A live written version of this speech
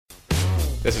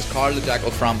This is Carl the Jackal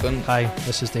Frampton. Hi,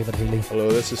 this is David Healy. Hello,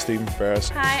 this is Stephen Ferris.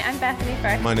 Hi, I'm Bethany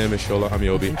First. My name is Shola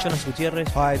Amiobi.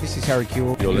 Hi, this is Harry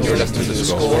Q. You're listening to The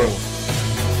Score.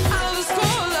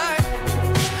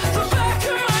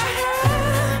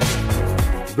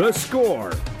 The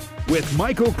Score with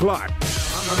Michael Clark.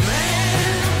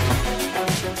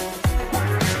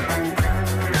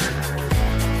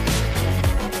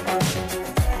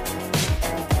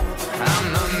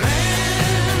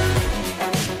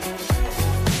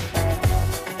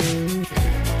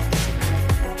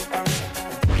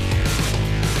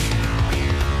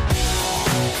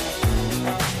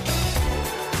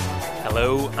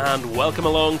 Hello and welcome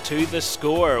along to The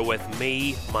Score with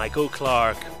me, Michael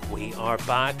Clark. We are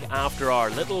back after our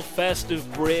little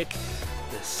festive break.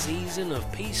 The season of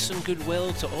peace and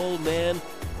goodwill to all men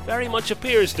very much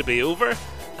appears to be over,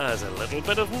 as a little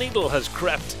bit of needle has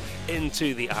crept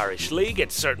into the Irish League.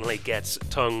 It certainly gets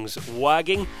tongues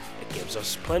wagging. It gives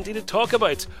us plenty to talk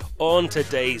about on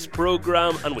today's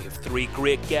programme, and we have three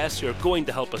great guests who are going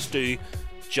to help us do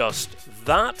just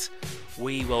that.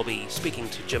 We will be speaking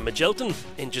to Jim Magilton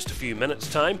in just a few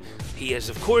minutes' time. He is,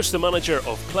 of course, the manager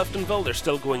of Cliftonville. They're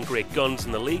still going great guns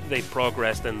in the league. They've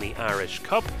progressed in the Irish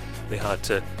Cup. They had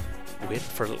to wait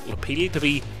for little appeal to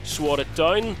be swatted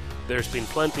down. There's been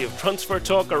plenty of transfer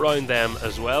talk around them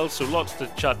as well, so lots to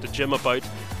chat to Jim about.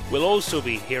 We'll also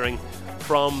be hearing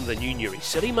from the new Newry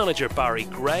City manager, Barry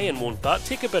Gray, and won't that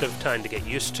take a bit of time to get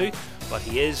used to? But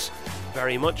he is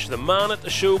very much the man at the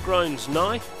showgrounds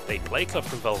now. They play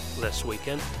Cliftonville this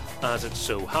weekend, as it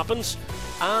so happens.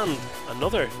 And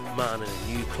another man in a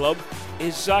new club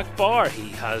is Zach Barr. He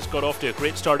has got off to a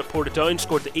great start at Portadown,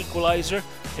 scored the equaliser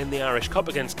in the Irish Cup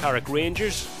against Carrick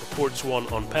Rangers. The Ports won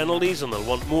on penalties, and they'll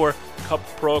want more cup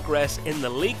progress in the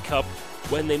League Cup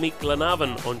when they meet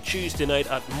Glenavon on Tuesday night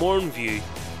at Mornview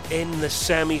in the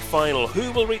semi-final.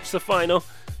 Who will reach the final?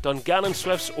 Dungannon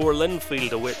Swifts or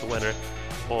Linfield await the winner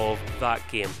of that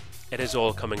game. It is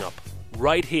all coming up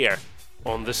right here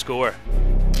on The Score.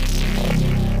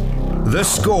 The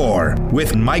Score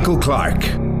with Michael Clark.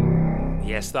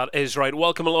 Yes, that is right.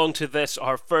 Welcome along to this,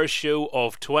 our first show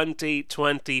of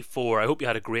 2024. I hope you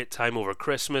had a great time over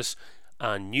Christmas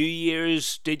and New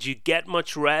Year's. Did you get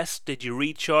much rest? Did you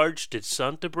recharge? Did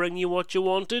Santa bring you what you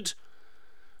wanted?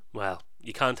 Well,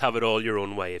 you can't have it all your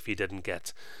own way if you didn't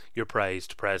get your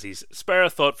prized prezzies. Spare a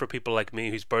thought for people like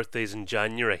me whose birthday's in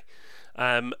January.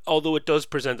 Although it does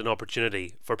present an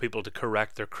opportunity for people to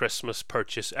correct their Christmas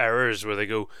purchase errors where they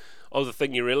go, oh, the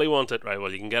thing you really wanted, right,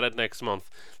 well, you can get it next month.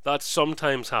 That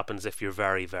sometimes happens if you're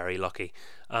very, very lucky.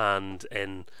 And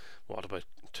in, about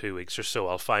 2 weeks or so,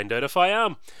 I'll find out if I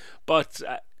am. But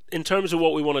in terms of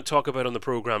what we want to talk about on the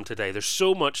programme today, there's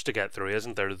so much to get through,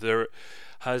 isn't there? There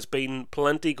has been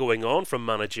plenty going on, from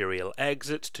managerial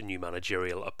exits to new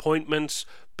managerial appointments,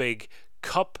 big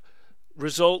cup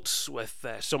results with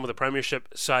some of the Premiership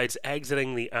sides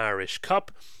exiting the Irish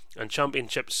Cup and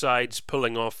Championship sides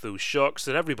pulling off those shocks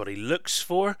that everybody looks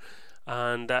for,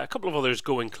 and a couple of others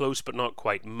going close but not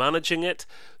quite managing it.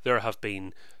 There have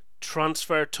been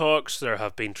transfer talks, there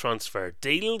have been transfer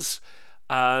deals,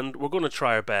 and we're going to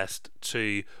try our best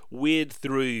to wade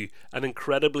through an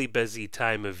incredibly busy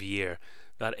time of year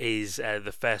that is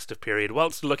the festive period,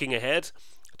 whilst looking ahead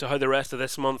to how the rest of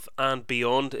this month and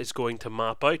beyond is going to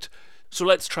map out. So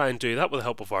let's try and do that with the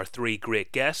help of our three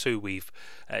great guests who we've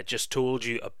just told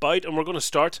you about. And we're going to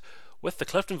start with the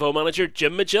Cliftonville manager,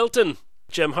 Jim Magilton.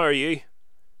 Jim, how are you?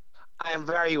 I am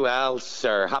very well,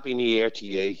 sir. Happy New Year to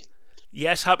you.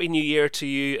 Yes, Happy New Year to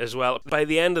you as well. By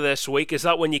the end of this week, is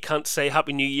that when you can't say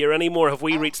Happy New Year anymore? Have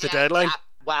we reached the deadline?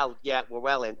 Well, yeah, we're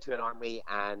well into it, aren't we?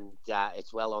 And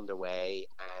it's well underway.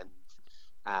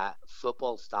 And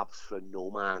football stops for no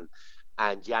man.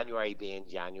 And January being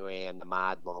January and the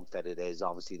mad month that it is,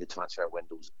 obviously the transfer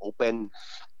window's open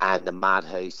and the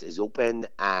madhouse is open,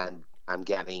 and I'm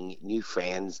getting new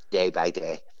friends day by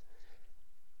day.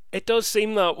 It does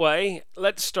seem that way.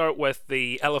 Let's start with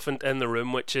the elephant in the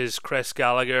room, which is Chris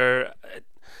Gallagher.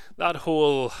 That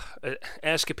whole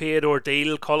escapade,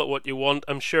 ordeal, call it what you want,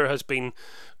 I'm sure has been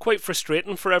quite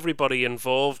frustrating for everybody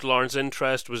involved. Lauren's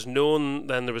interest was known,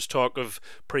 then there was talk of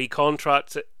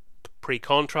pre-contracts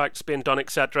being done,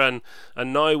 etc.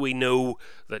 And now we know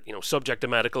that, subject to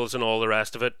medicals and all the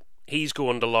rest of it, he's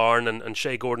going to Lauren and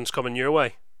Shay Gordon's coming your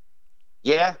way.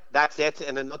 Yeah, that's it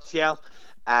in a nutshell.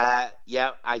 I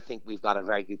think we've got a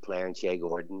very good player in Shay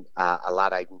Gordon, a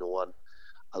lad I've known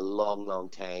a long, long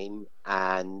time,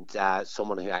 and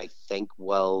someone who I think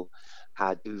will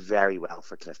do very well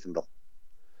for Cliftonville.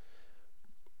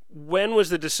 When was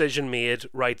the decision made,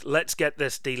 right, let's get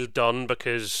this deal done,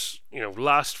 because,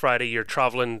 last Friday you're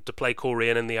travelling to play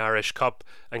Coleraine in the Irish Cup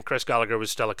and Chris Gallagher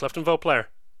was still a Cliftonville player?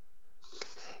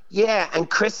 Yeah, and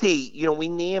Chrissy,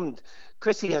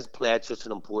 Chrissy has played such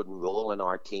an important role in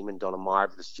our team and done a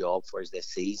marvellous job for us this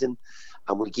season.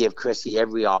 And we gave Chrissy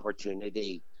every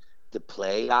opportunity to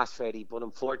play last Friday, but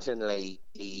unfortunately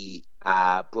he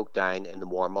broke down in the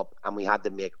warm-up and we had to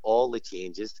make all the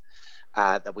changes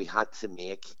that we had to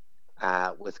make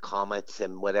with Comets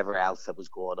and whatever else that was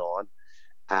going on.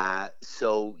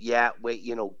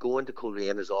 Going to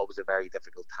Coleraine is always a very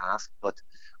difficult task, but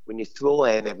when you throw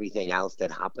in everything else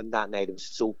that happened that night, it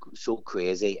was so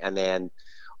crazy. And then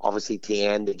obviously to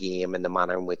end the game in the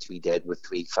manner in which we did with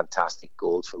 3 fantastic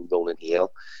goals from Ronan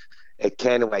Hale, it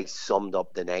kind of summed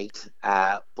up the night.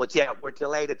 But yeah, we're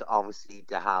delighted obviously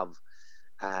to have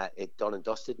it done and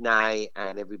dusted now,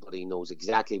 and everybody knows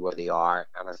exactly where they are.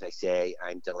 And as I say,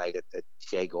 I'm delighted that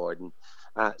Shea Gordon,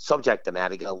 subject to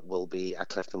medical, will be a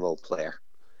Cliftonville player.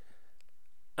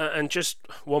 And just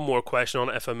one more question on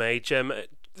it, if I may, Jim.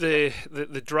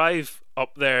 The drive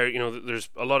up there, there's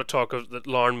a lot of talk of that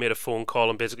Lauren made a phone call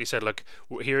and basically said, look,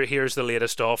 here's the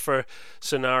latest offer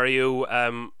scenario.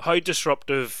 How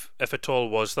disruptive, if at all,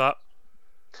 was that?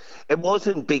 It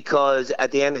wasn't, because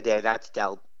at the end of the day, that's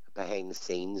dealt behind the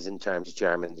scenes in terms of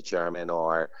chairman to chairman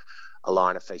or a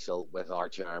line official with our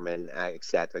chairman,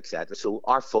 etc., etc. So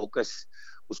our focus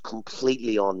was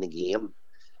completely on the game,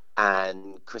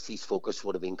 and Chrissy's focus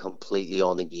would have been completely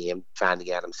on the game, trying to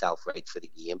get himself right for the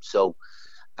game. So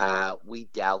we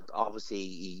dealt, obviously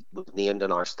he was named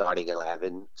in our starting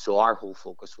 11, so our whole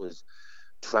focus was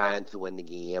trying to win the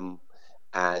game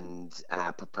and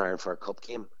preparing for a cup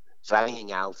game. So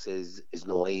anything else is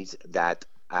noise that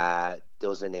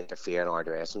doesn't interfere in our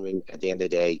dressing room. At the end of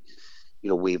the day,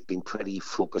 we've been pretty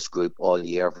focused group all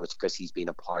year, of which Chrissy's been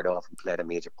a part of and played a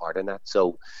major part in that.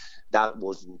 So that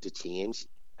wasn't to change.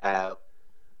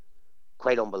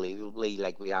 Quite unbelievably,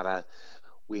 we had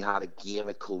a game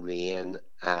at Coleraine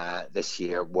this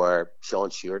year where Sean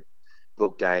Stewart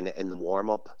broke down in the warm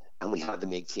up, and we had to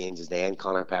make changes then.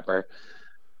 Connor Pepper,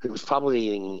 who was probably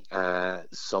eating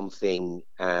something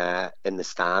in the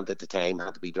stand at the time,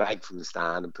 had to be dragged from the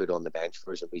stand and put on the bench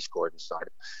for us, and we scored and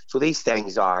started. So these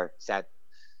things are sent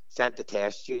to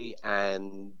test you,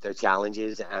 and they're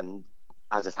challenges, and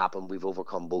as it happened, we've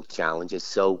overcome both challenges.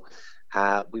 So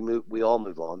we all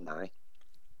move on now.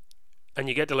 And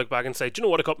you get to look back and say, do you know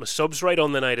what, I got my subs right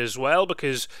on the night as well,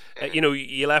 because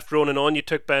you left Ronan on, you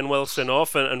took Ben Wilson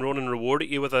off, and Ronan rewarded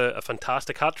you with a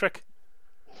fantastic hat-trick.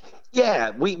 Yeah,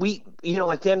 we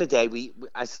at the end of the day, we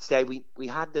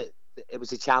had it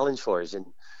was a challenge for us, and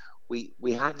we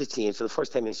had to change for the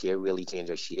first time this year, really change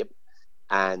our shape.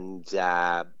 And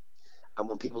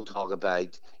when people talk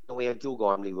about, we had Joe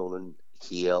Gormley, Ronan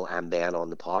Hale, and Ben on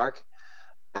the park,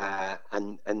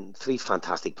 and 3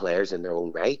 fantastic players in their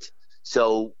own right.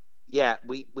 So yeah,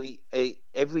 we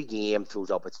every game throws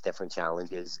up its different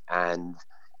challenges, and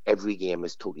every game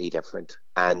is totally different.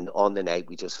 And on the night,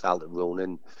 we just felt that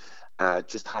Ronan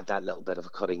just had that little bit of a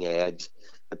cutting edge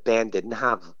that Ben didn't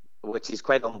have, which is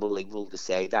quite unbelievable to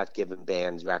say that, given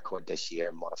Ben's record this year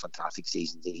and what a fantastic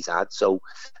season he's had. So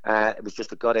it was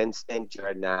just a gut instinct.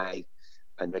 Jared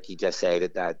and Ricky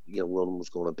decided that Ronan was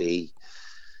going to be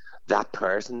that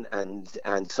person, and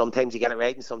sometimes you get it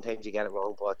right and sometimes you get it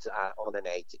wrong, but on the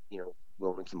night,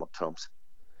 Ronan came up trumps.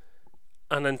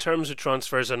 And in terms of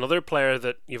transfers, another player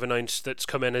that you've announced that's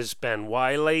come in is Ben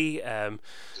Wiley.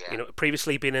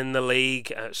 Previously been in the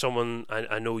league, someone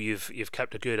I know you've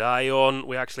kept a good eye on.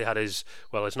 We actually had his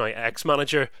now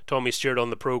ex-manager Tommy Stewart on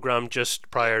the programme just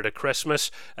prior to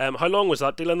Christmas. How long was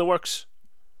that deal in the works?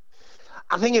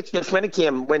 I think it's just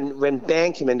when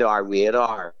Ben came into our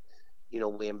radar,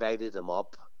 we invited him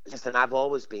up. Listen, I've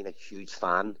always been a huge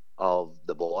fan of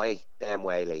the boy, Ben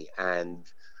Wiley, and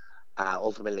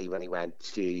ultimately when he went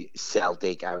to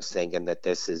Celtic, I was thinking that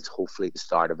this is hopefully the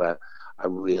start of a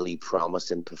really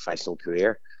promising professional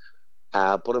career.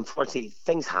 But unfortunately,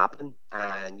 things happen,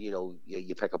 and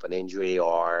you pick up an injury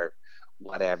or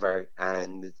whatever,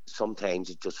 and sometimes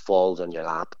it just falls on your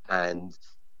lap, and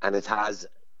it has.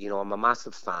 I'm a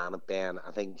massive fan of Ben. I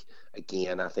think the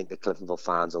Cliftonville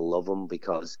fans will love him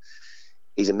because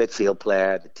he's a midfield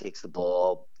player that takes the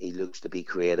ball. He looks to be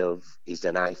creative. He's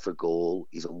an eye for goal.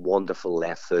 He's a wonderful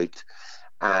left foot.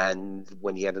 And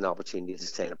when you get an opportunity to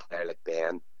sign a player like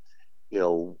Ben,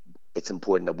 it's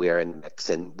important that we're in the mix,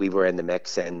 and we were in the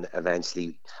mix, and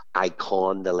eventually I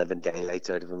conned the living daylights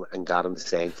out of him and got him to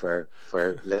sign for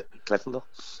Cliftonville.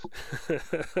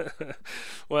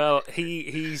 Well,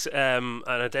 he's an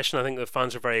addition I think the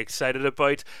fans are very excited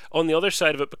about. On the other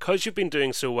side of it, because you've been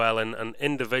doing so well and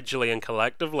individually and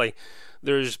collectively,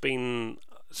 there's been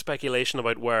speculation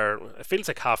about where it feels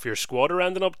like half your squad are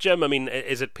ending up, Jim. I mean,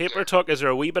 is it paper talk? Is there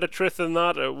a wee bit of truth in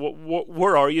that?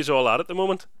 Where are you all at the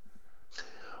moment?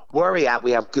 Where are we at?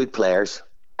 We have good players,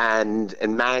 and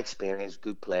in my experience,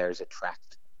 good players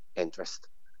attract interest.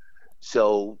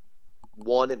 So,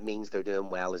 one, it means they're doing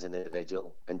well as an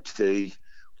individual, and two,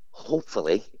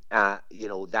 hopefully,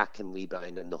 that can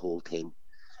rebound in the whole team.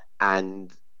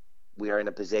 And we are in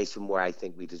a position where I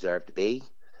think we deserve to be.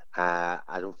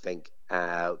 I don't think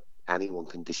anyone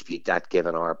can dispute that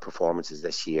given our performances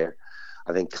this year.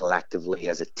 I think collectively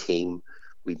as a team,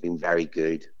 we've been very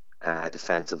good.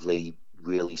 Defensively,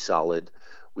 really solid.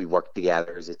 We work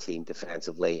together as a team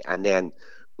defensively. And then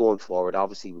going forward,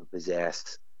 obviously we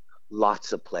possess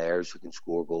lots of players who can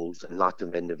score goals and lots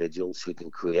of individuals who can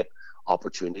create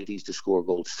opportunities to score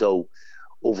goals. So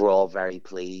overall, very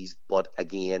pleased. But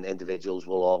again, individuals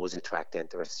will always attract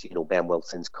interest. Ben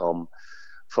Wilson's come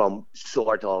from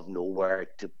sort of nowhere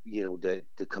to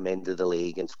come into the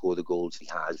league and score the goals he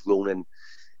has. Ronan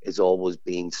has always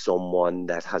been someone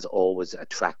that has always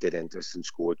attracted interest and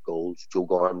scored goals. Joe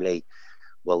Gormley,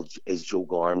 is Joe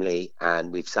Gormley,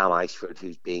 and we've Sam Ishford,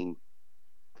 who's been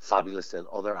fabulous in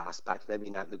other aspects, maybe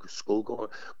not in the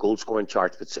goal scoring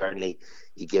charts, but certainly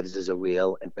he gives us a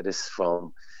real impetus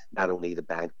from not only the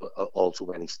bench but also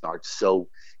when he starts. So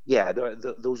yeah,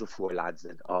 those are four lads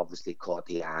that obviously caught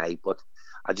the eye, but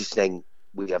I just think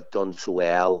we have done so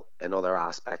well in other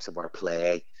aspects of our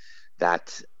play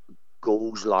that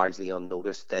goes largely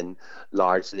unnoticed and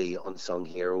largely unsung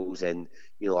heroes. And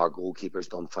our goalkeeper's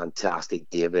done fantastic,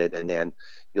 David, and then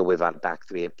we've had a back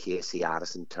three of Casey,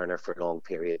 Addison, Turner for long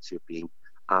periods who've been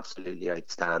absolutely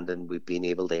outstanding. We've been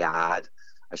able to add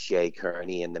a Shea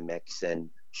Kearney in the mix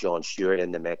and Sean Stewart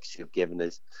in the mix, who've given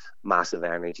us massive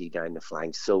energy down the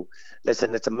flanks. So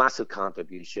listen, it's a massive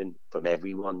contribution from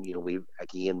everyone.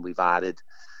 We've added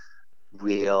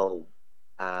real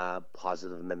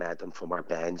positive momentum from our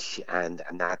bench, and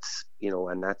that's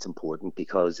important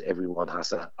because everyone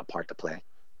has a part to play.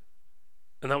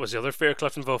 And that was the other fear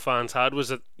Cliftonville fans had, was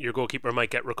that your goalkeeper might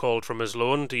get recalled from his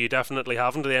loan. Do you definitely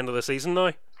have him to the end of the season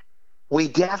now? We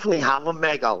definitely have him,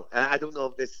 Miguel. I don't know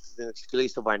if this is an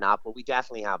exclusive or not, but we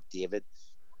definitely have David.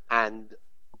 And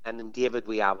in David,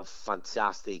 we have a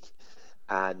fantastic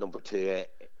number two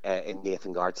in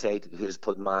Nathan Gartside, who's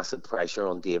put massive pressure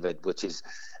on David, which is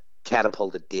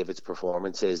catapulted David's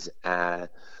performances to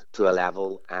a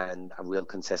level and a real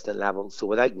consistent level. So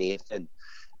without Nathan,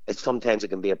 sometimes it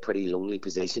can be a pretty lonely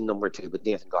position, number two, but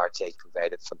Nathan Gartside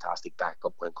provided fantastic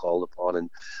backup when called upon and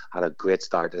had a great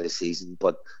start to the season.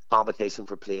 But competition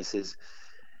for places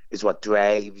is what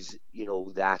drives,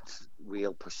 that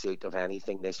real pursuit of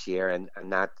anything this year, and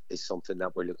that is something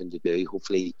that we're looking to do.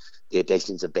 Hopefully the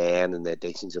additions of Ben and the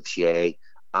additions of Shea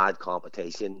add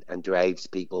competition and drives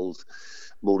people's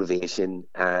motivation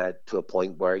to a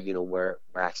point where, we're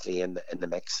actually in the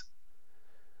mix.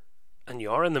 And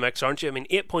you are in the mix, aren't you? I mean,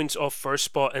 8 points off first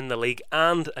spot in the league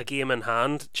and a game in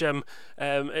hand, Jim.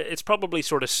 It's probably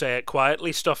sort of say it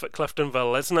quietly stuff at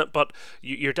Cliftonville, isn't it? But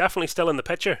you're definitely still in the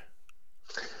picture.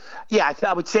 Yeah,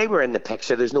 I would say we're in the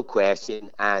picture. There's no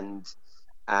question. And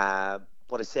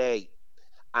what I say,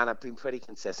 and I've been pretty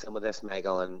consistent with this,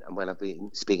 Michael, and when I've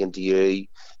been speaking to you,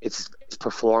 it's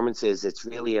performances. It's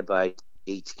really about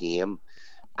each game.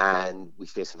 And we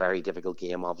face a very difficult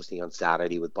game, obviously, on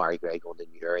Saturday with Barry Gray going to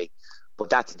Newry. But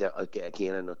that's,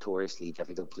 again, a notoriously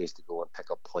difficult place to go and pick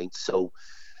up points. So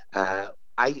I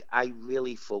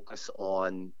really focus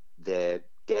on the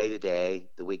day-to-day,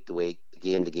 the week-to-week, the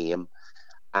game-to-game.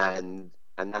 And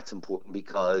that's important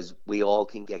because we all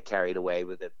can get carried away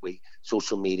with it.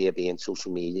 Social media being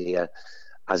social media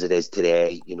as it is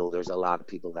today, there's a lot of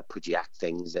people that project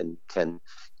things and can,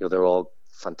 they're all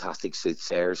fantastic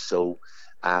soothsayers. So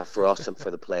for us and for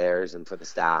the players and for the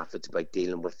staff, it's about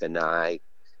dealing with the now,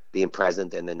 being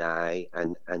present in the now,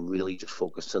 and really just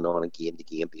focusing on a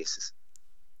game-to-game basis.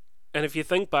 And if you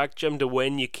think back, Jim, to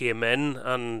when you came in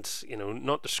and,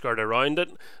 not to skirt around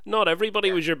it, not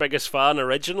everybody was your biggest fan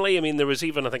originally. I mean, there was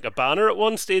even, I think, a banner at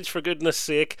one stage, for goodness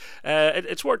sake.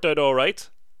 It's worked out all right.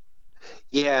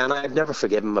 Yeah, and I've never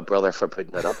forgiven my brother for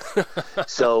putting it up.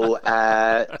 So,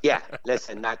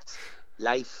 listen,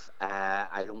 life,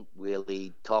 I don't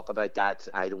really talk about that.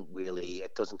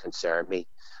 It doesn't concern me.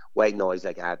 White noise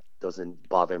like that doesn't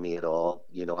bother me at all.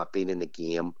 You know, I've been in the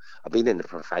game. I've been in the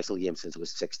professional game since I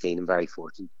was 16. I'm very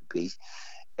fortunate to be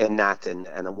in that, and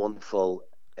a wonderful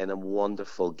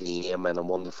game and a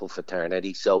wonderful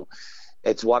fraternity. So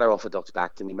it's water off a duck's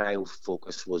back to me. My whole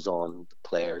focus was on the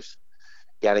players,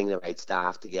 getting the right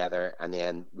staff together, and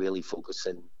then really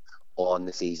focusing on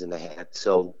the season ahead.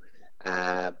 So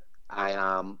I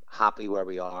am happy where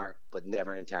we are, but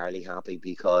never entirely happy,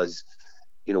 because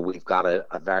you know we've got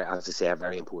a very, as I say, a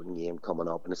very important game coming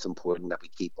up, and it's important that we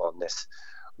keep on this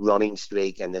running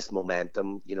streak and this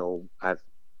momentum. You know, I've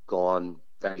gone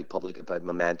very public about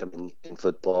momentum in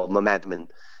football, momentum in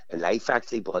life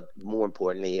actually, but more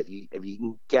importantly, if you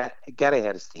can get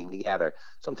ahead of steam together,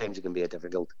 sometimes it can be a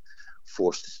difficult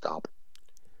force to stop.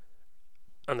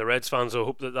 And the Reds fans will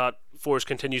hope that force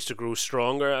continues to grow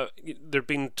stronger. They've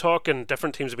been talking,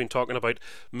 different teams have been talking about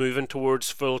moving towards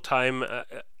full time.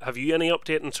 Have you any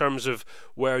update in terms of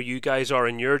where you guys are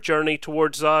in your journey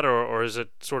towards that, or is it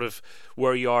sort of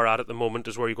where you are at the moment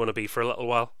is where you're going to be for a little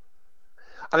while?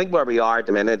 I think where we are at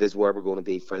the minute is where we're going to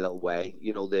be for a little while.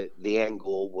 You know, the end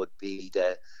goal would be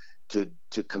to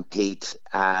compete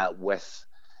with,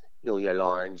 you know, your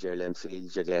Larns, your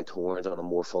Linfields, your Glentorrans on a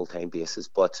more full-time basis.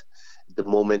 But at the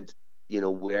moment, you know,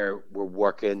 we're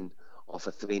working off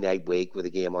a 3-night week with a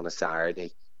game on a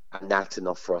Saturday, and that's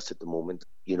enough for us at the moment.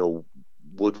 You know,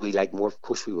 would we like more? Of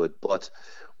course we would. But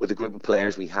with the group of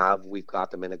players we have, we've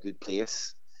got them in a good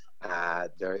place.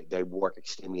 They work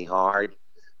extremely hard.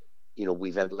 You know,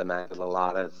 we've implemented a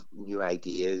lot of new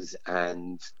ideas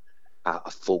and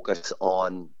a focus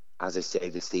on, as I say,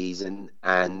 the season,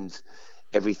 and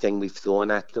everything we've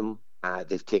thrown at them,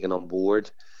 they've taken on board.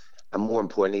 And more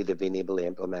importantly, they've been able to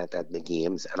implement that in the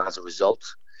games. And as a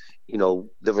result, you know,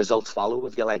 the results follow,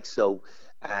 if you like. So,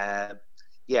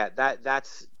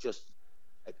 that's just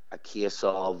a case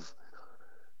of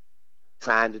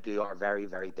trying to do our very,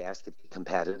 very best to be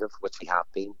competitive, which we have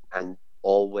been, and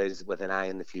always with an eye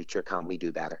in the future, can we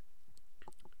do better?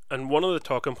 And one of the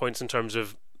talking points in terms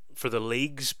of for the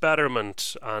league's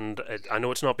betterment, and I know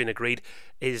it's not been agreed,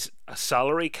 is a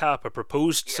salary cap, a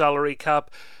proposed salary cap.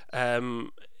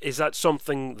 Is that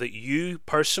something that you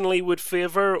personally would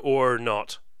favour or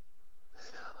not?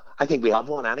 I think we have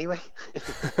one anyway.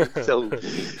 so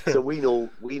we know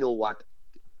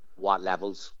what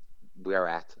levels we're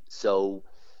at. So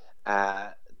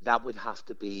that would have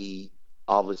to be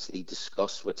obviously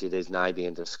discussed, which it is now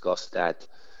being discussed at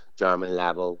German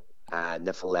level,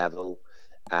 NIFL level,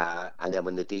 and then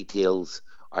when the details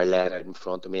are laid out in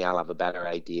front of me, I'll have a better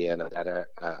idea and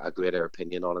a greater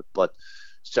opinion on it. But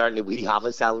certainly we have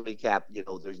a salary cap. You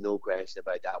know, there's no question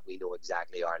about that. We know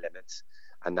exactly our limits,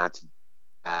 and that's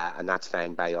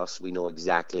fine by us. We know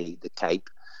exactly the type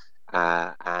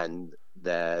and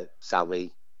the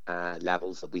salary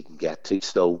levels that we can get to.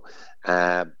 So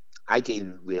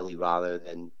ideally, really, rather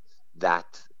than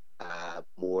that,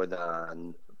 more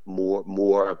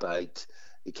about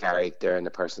the character and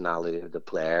the personality of the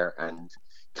player, and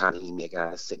can he make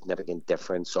a significant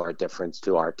difference or a difference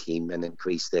to our team and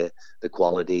increase the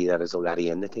quality that is already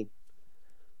in the team.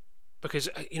 Because,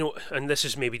 you know, and this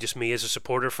is maybe just me as a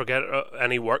supporter, forget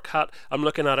any work hat. I'm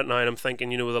looking at it now and I'm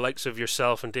thinking, you know, with the likes of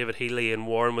yourself and David Healy and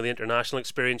Warren, with the international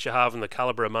experience you have and the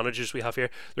calibre of managers we have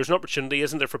here, there's an opportunity,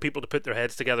 isn't there, for people to put their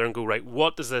heads together and go, right,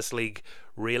 what does this league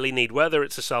really need, whether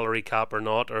it's a salary cap or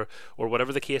not, or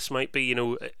whatever the case might be. You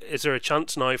know, is there a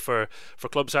chance now for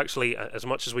clubs actually, as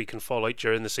much as we can fall out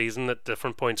during the season at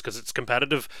different points because it's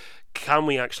competitive, can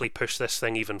we actually push this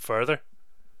thing even further?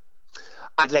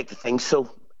 I'd like to think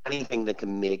so. Anything that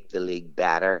can make the league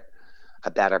better,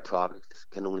 a better product,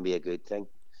 can only be a good thing.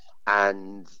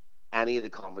 And any of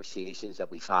the conversations that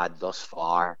we've had thus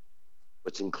far,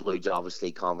 which includes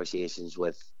obviously conversations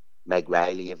with Meg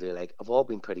Riley, if you like, have all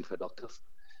been pretty productive.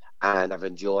 And I've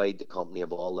enjoyed the company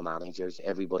of all the managers.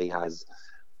 Everybody has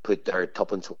put their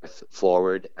tuppence worth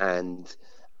forward, and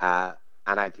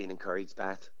I've been encouraged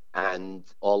by it. And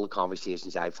all the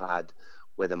conversations I've had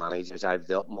with the managers, I have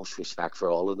the utmost respect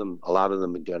for all of them. A lot of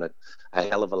them have been doing it a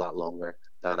hell of a lot longer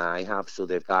than I have, so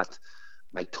they've got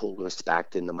my total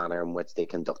respect in the manner in which they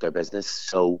conduct their business.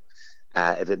 So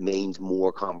if it means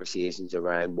more conversations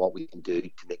around what we can do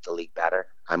to make the league better,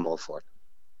 I'm all for it.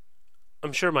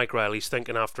 I'm sure Mike Riley's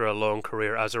thinking, after a long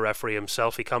career as a referee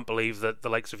himself, he can't believe that the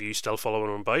likes of you still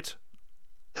following him about.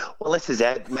 Well, this is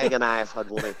it. Meg and I have had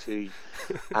one or two,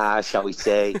 shall we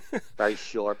say, very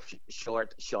short,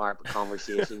 sharp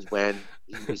conversations when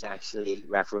he was actually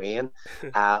refereeing.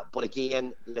 But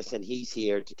again, listen, he's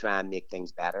here to try and make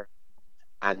things better.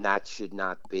 and that should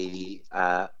not be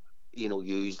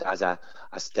used as a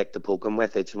stick to poke them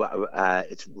with. It's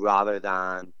rather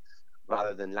than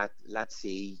let's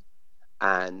see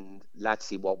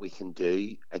what we can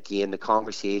do. Again, the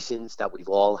conversations that we've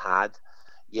all had,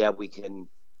 we can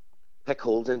pick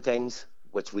holes in things,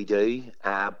 which we do,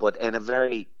 but in a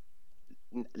very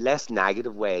less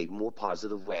negative way, more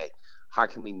positive way. How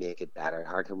can we make it better?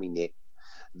 How can we make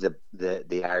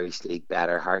the Irish League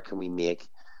better? How can we make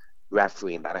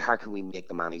refereeing better? How can we make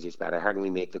the managers better? How can we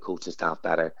make the coaching staff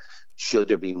better? Should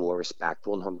there be more respect?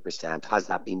 100%. Has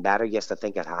that been better? Yes, I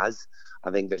think it has.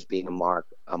 I think there's been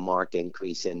a marked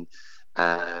increase in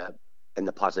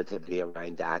the positivity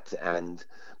around that, and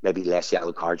maybe less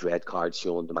yellow cards, red cards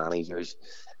shown to managers.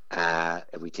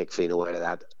 If we take Fino out of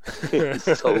that,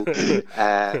 so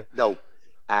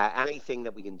anything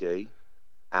that we can do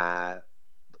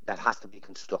that has to be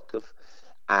constructive,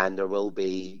 and there will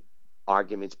be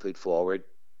arguments put forward,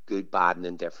 good, bad, and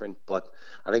indifferent. But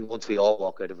I think once we all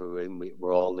walk out of a room,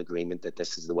 we're all in agreement that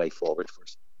this is the way forward for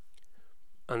us.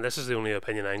 And this is the only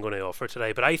opinion I'm going to offer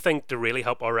today, but I think to really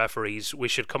help our referees, we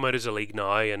should come out as a league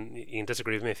now, and you can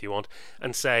disagree with me if you want,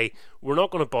 and say, we're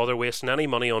not going to bother wasting any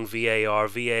money on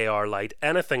VAR light,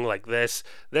 anything like this.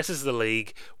 This is the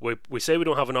league. We say we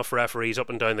don't have enough referees up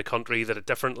and down the country, that at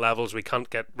different levels we can't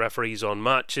get referees on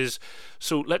matches.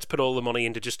 So let's put all the money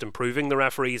into just improving the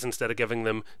referees instead of giving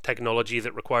them technology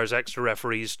that requires extra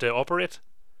referees to operate.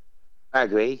 I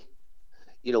agree.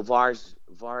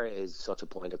 VAR is such a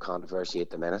point of controversy at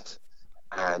the minute,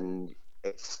 and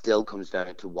it still comes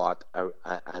down to what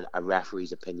a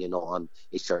referee's opinion on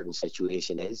a certain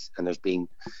situation is. And there's been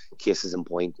cases in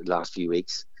point the last few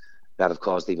weeks that have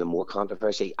caused even more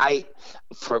controversy.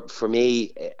 For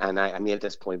me, and I made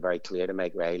this point very clear to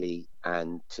Mike Riley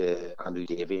and to Andrew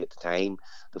Davey at the time,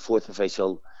 the fourth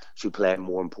official should play a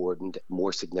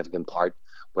more significant part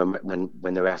when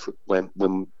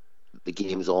the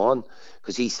game's on,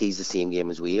 because he sees the same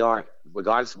game as we are.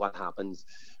 Regardless of what happens,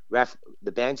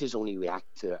 the benches only react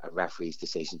to a referee's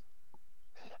decision,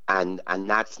 and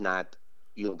that's not,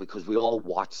 because we all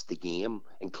watch the game,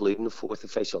 including the fourth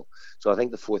official. So I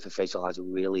think the fourth official has a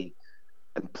really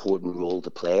important role to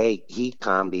play. He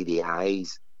can be the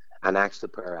eyes, an extra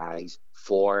pair of eyes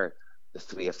for the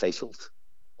three officials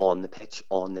on the pitch,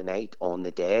 on the night, on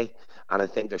the day, and I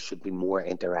think there should be more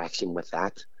interaction with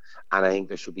that. And I think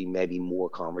there should be maybe more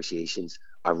conversations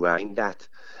around that,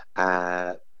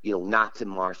 not to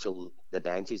marshal the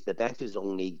benches. The benches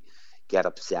only get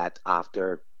upset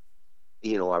after,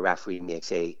 a referee makes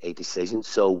a decision.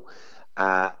 So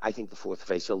I think the fourth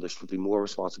official, there should be more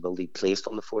responsibility placed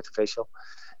on the fourth official,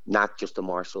 not just to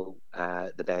marshal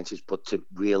the benches, but to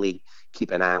really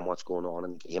keep an eye on what's going on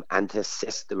in the game and to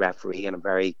assist the referee in a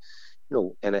very,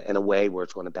 in a way where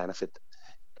it's going to benefit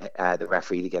the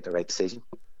referee to get the right decision.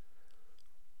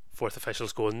 Fourth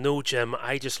officials going, no, Jim,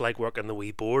 I just like working the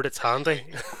wee board, it's handy.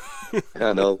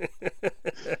 I know.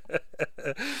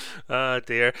 Oh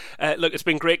dear. Look, it's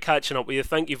been great catching up with you.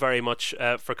 Thank you very much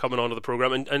for coming on to the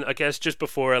programme. And I guess just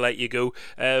before I let you go,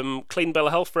 clean bill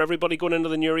of health for everybody going into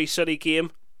the Newry City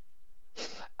game?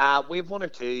 We have one or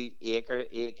two,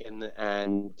 Aiken,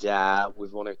 and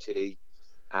we've one or two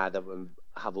that will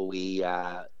have a wee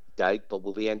doubt, but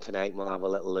we'll be in tonight and we'll have a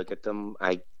little look at them.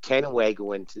 I kind of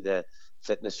go into the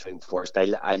fitness room first.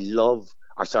 I love,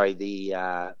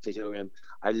 the physio room.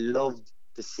 I love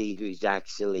to see who's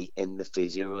actually in the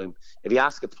physio room. If you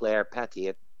ask a player, Pet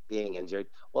 8, being injured,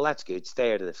 well, that's good,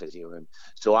 stay out of the physio room.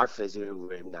 So our physio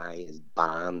room now is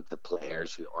banned the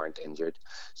players who aren't injured.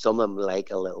 Some of them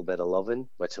like a little bit of loving,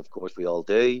 which of course we all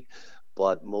do,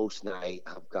 but most now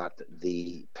have got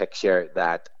the picture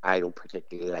that I don't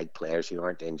particularly like players who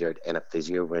aren't injured in a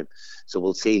physio room. So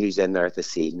we'll see who's in there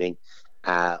this evening.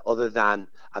 Other than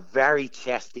a very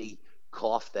chesty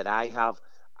cough that I have,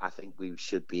 I think we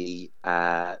should be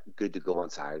good to go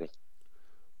on Saturday.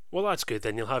 Well, that's good.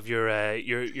 Then you'll have your I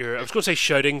was going to say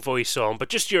shouting voice on, but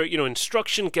just your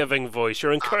instruction giving voice,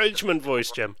 your encouragement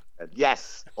voice, Jim.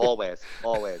 Yes, always.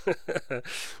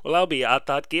 Well, I'll be at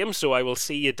that game, so I will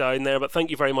see you down there. But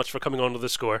thank you very much for coming on to The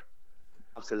Score.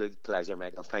 Absolute pleasure,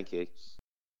 Michael. Thank you.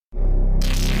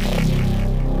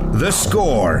 The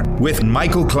Score with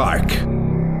Michael Clark.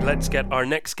 Let's get our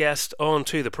next guest on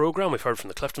to the programme. We've heard from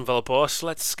the Cliftonville boss.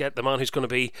 Let's get the man who's going to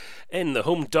be in the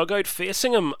home dugout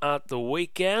facing him at the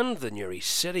weekend, the Newry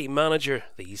City manager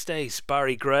these days,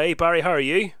 Barry Gray. Barry, how are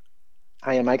you?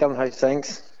 Hiya, Michael. How's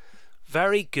things?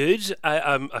 Very good.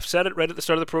 I've said it right at the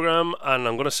start of the programme, and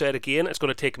I'm going to say it again. It's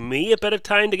going to take me a bit of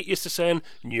time to get used to saying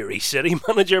Newry City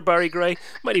manager Barry Gray.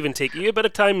 Might even take you a bit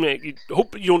of time.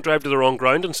 Hope you don't drive to the wrong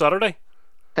ground on Saturday.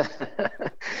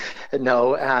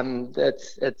 No,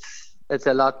 it's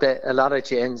a lot of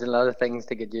change and a lot of things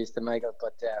to get used to, Michael.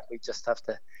 But we just have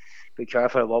to be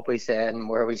careful of what we say and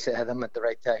where we say them at the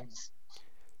right times.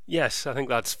 Yes, I think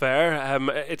that's fair.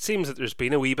 It seems that there's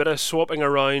been a wee bit of swapping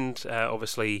around.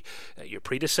 Obviously, your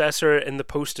predecessor in the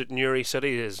post at Newry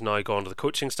City has now gone to the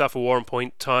coaching staff of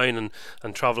Warrenpoint Town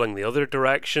and travelling the other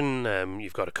direction.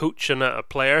 You've got a coach and a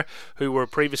player who were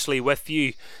previously with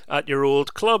you at your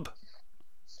old club.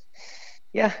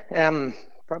 Yeah,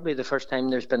 probably the first time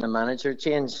there's been a manager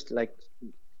change.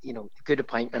 Good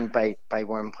appointment by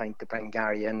Warrenpoint to bring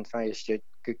Gary in, very astute,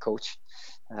 good coach.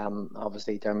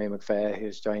 Obviously Jeremy McVeigh,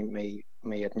 who's joined me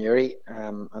at Newry,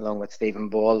 along with Stephen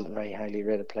Ball, very highly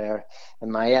rated player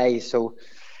in my eyes. So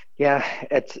yeah,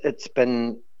 it's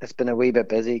been a wee bit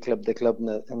busy in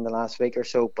the last week or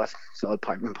so, but it's all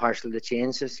part and parcel to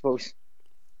change, I suppose.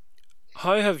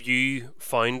 How have you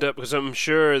found it? Because I'm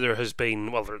sure there has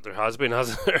been,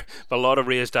 hasn't there, a lot of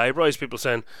raised eyebrows, people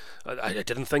saying, I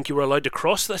didn't think you were allowed to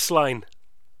cross this line.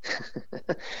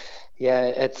 Yeah,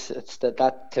 it's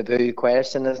that taboo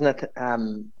question, isn't it?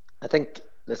 I think,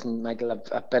 listen, Michael,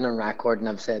 I've been on record and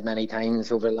I've said many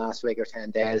times over the last week or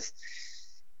 10 days,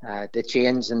 the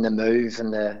change and the move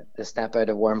and the step out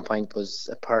of Warrenpoint was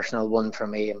a personal one for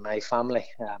me and my family.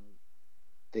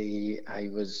 I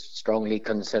was strongly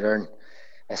considering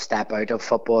a step out of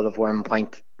football of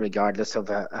Warrenpoint, regardless of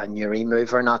a Newry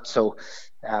move or not. So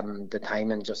the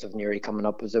timing just of Newry coming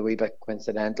up was a wee bit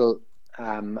coincidental,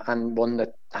 and one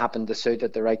that happened to suit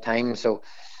at the right time. So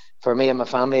for me and my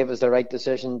family, it was the right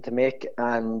decision to make.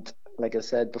 And like I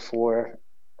said before,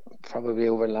 probably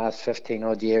over the last 15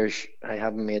 odd years, I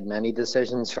haven't made many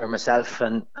decisions for myself,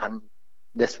 and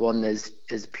this one is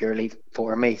purely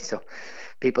for me. So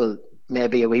people may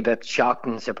be a wee bit shocked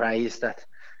and surprised that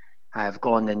I've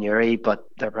gone to Newry, but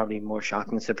they're probably more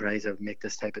shocked and surprised I've made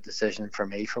this type of decision for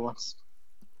me for once.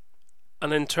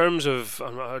 And in terms of,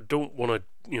 I don't want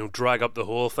to drag up the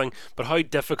whole thing, but how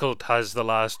difficult has the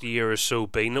last year or so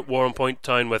been at Warrenpoint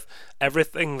Town with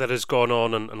everything that has gone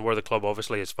on and where the club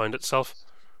obviously has found itself?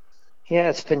 Yeah,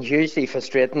 it's been hugely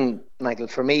frustrating, Michael.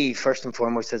 For me, first and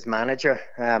foremost, as manager,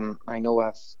 I know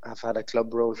I've had a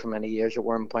club role for many years at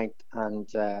Warrenpoint, and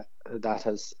that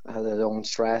has had its own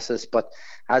stresses. But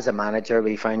as a manager,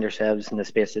 we found ourselves in the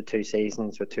space of 2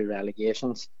 seasons with 2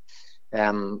 relegations.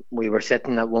 We were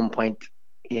sitting at one point,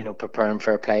 preparing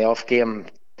for a playoff game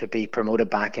to be promoted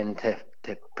back into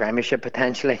the Premiership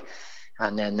potentially.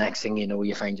 And then next thing you know,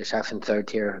 you find yourself in third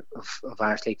tier of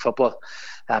Irish League football.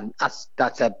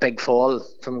 That's a big fall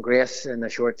from grace in a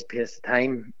short space of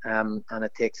time, and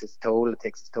it takes its toll. It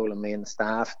takes its toll on me and the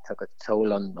staff. It took its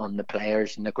toll on the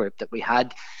players and the group that we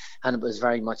had, and it was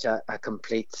very much a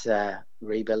complete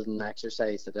rebuilding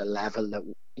exercise at a level that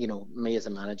me as a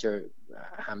manager,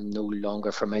 I'm no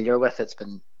longer familiar with. It's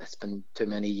been too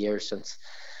many years since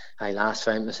I last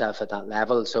found myself at that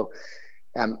level. So.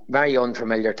 Very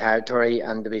unfamiliar territory,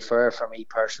 and to be fair, for me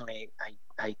personally,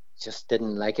 I just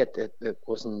didn't like it. It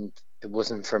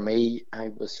wasn't for me.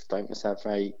 I found myself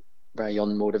very, very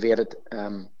unmotivated,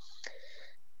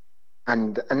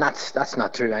 and that's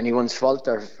not through anyone's fault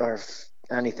or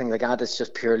anything like that. It's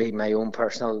just purely my own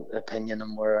personal opinion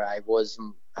on where I was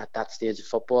at that stage of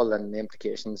football, and the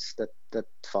implications that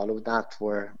followed that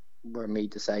were me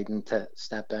deciding to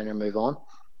step down or move on.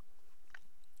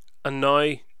 And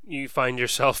now you find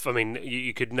yourself,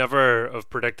 you could never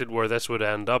have predicted where this would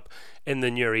end up, in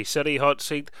the Newry City hot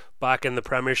seat, back in the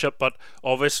Premiership, but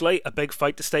obviously a big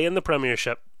fight to stay in the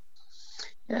Premiership.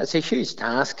 Yeah, it's a huge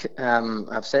task.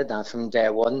 I've said that from day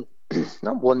one.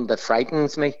 Not one that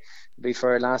frightens me.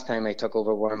 Before last time I took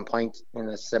over Warrenpoint in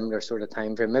a similar sort of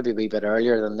time frame, maybe a wee bit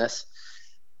earlier than this.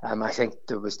 I think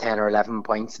there was 10 or 11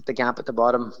 points at the gap at the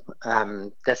bottom.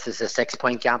 This is a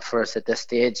 6-point gap for us at this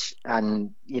stage,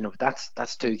 and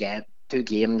that's two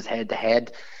games head to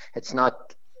head. It's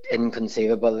not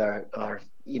inconceivable or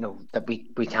that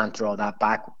we can't draw that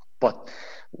back, but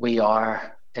we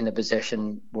are in a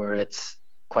position where it's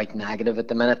quite negative at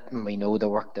the minute, and we know the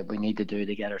work that we need to do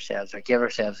to get ourselves or give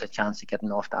ourselves a chance of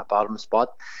getting off that bottom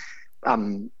spot.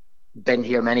 Been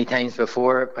here many times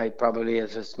before. I probably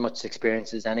have as much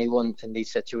experience as anyone in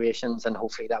these situations, and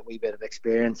hopefully that wee bit of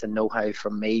experience and know-how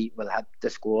from me will help the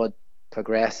squad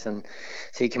progress and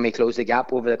see can we close the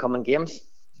gap over the coming games.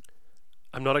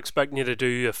 I'm not expecting you to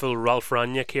do a full Ralph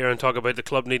Rangnick here and talk about the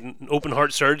club needing open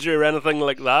heart surgery or anything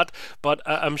like that, but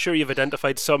I'm sure you've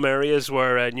identified some areas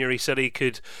where Newry City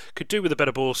could do with a bit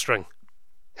of bolstering.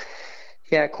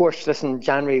 Yeah, of course. Listen,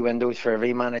 January windows for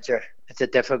every manager. It's a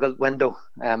difficult window.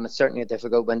 It's certainly a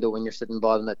difficult window when you're sitting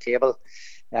bottom of the table.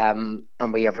 And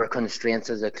we have our constraints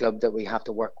as a club that we have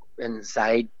to work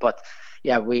inside. But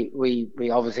yeah, we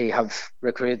obviously have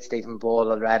recruited Stephen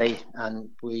Ball already, and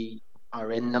we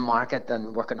are in the market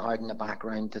and working hard in the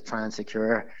background to try and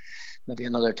secure maybe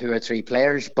another 2 or 3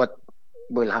 players. But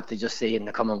we'll have to just see in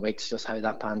the coming weeks just how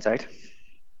that pans out.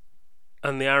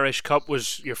 And the Irish Cup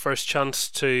was your first chance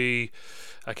to,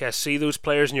 I guess, see those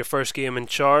players in your first game in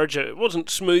charge. It wasn't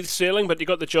smooth sailing, but you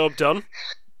got the job done.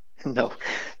 No,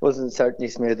 wasn't certainly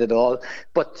smooth at all.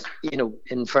 But, you know,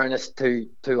 in fairness to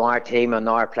our team and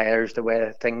our players, the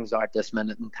way things are at this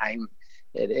minute in time,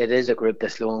 it is a group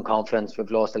that's low in confidence.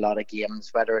 We've lost a lot of games,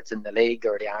 whether it's in the league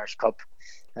or the Irish Cup.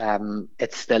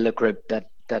 It's still a group that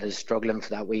is struggling for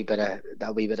that wee bit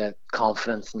of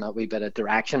confidence and that wee bit of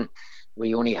direction.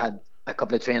 We only had a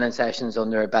couple of training sessions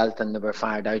under our belt, and they were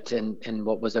fired out in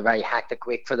what was a very hectic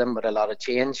week for them with a lot of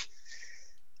change.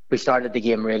 We started the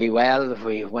game really well.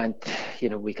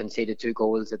 We conceded 2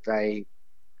 goals at very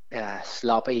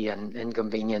sloppy and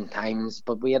inconvenient times,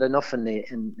 but we had enough in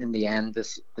the end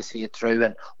to see it through.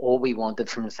 And all we wanted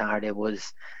from Saturday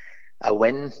was a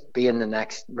win, be in the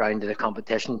next round of the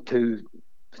competition.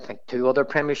 I think 2 other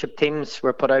Premiership teams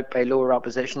were put out by lower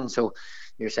opposition, so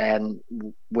you're saying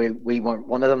we weren't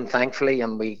one of them, thankfully,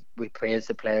 and we praise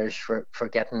the players for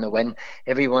getting the win.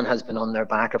 Everyone has been on their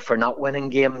back for not winning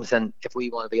games, and if we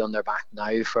want to be on their back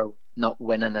now for not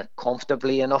winning it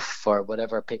comfortably enough, for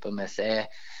whatever people may say,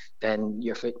 then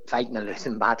you're fighting a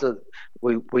losing battle.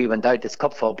 We went out, it's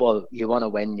cup football, you want to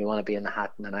win, you want to be in the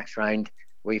hat in the next round.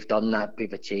 We've done that,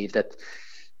 we've achieved it,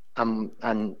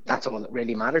 and that's all that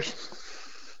really matters.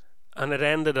 And it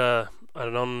ended an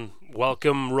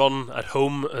unwelcome run at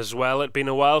home as well. It'd been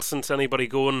a while since anybody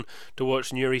going to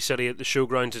watch Newry City at the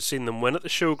showgrounds had seen them win at the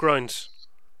showgrounds.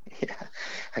 Yeah,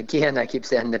 again, I keep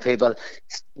saying to people,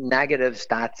 negative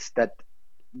stats that,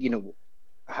 you know,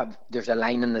 there's a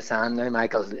line in the sand now,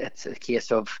 Michael. It's a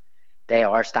case of they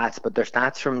are stats, but they're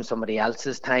stats from somebody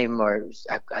else's time or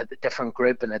a different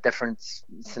group in a different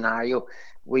scenario.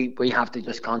 We have to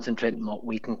just concentrate on what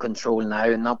we can control now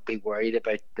and not be worried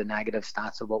about the negative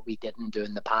stats of what we didn't do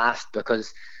in the past,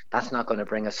 because that's not going to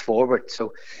bring us forward.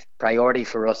 So priority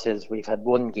for us is we've had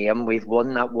 1 game, we've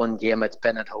won that 1 game, it's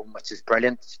been at home, which is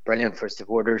brilliant. It's brilliant for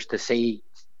supporters to see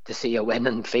a win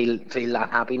and feel that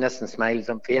happiness and smiles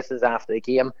on faces after the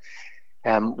game.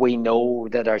 We know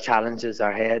that our challenges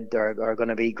ahead are going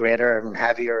to be greater and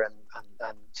heavier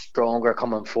and stronger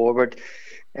coming forward.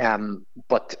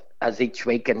 But as each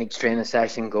week and each training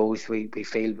session goes, we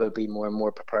feel we'll be more and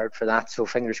more prepared for that. So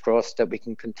fingers crossed that we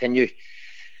can continue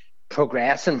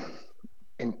progressing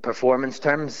in performance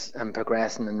terms and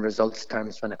progressing in results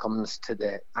terms when it comes to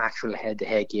the actual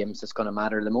head-to-head games that's going to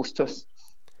matter the most to us.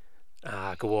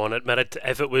 Go on, admit it.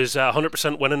 If it was a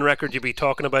 100% winning record, you'd be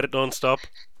talking about it non-stop.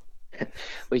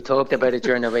 We talked about it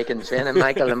during the week in training,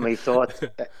 Michael, and we thought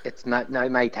it's not now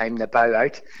my time to bow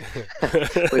out.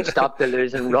 We've stopped the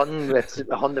losing run. It's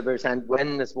 100%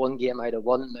 win. It's 1 game out of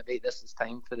 1. Maybe this is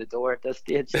time for the door at this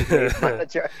stage.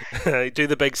 Manager. Do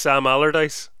the big Sam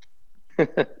Allardyce.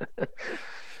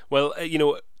 Well,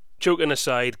 joking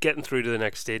aside, getting through to the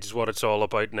next stage is what it's all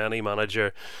about, and any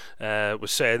manager was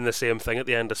saying the same thing at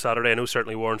the end of Saturday. I know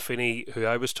certainly Warren Feeney, who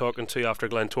I was talking to after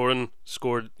Glentoran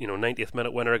scored 90th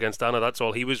minute winner against Anna, that's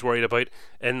all he was worried about.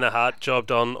 In the hat, job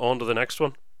done, on to the next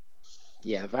one.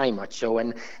 Yeah, very much so,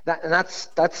 and that's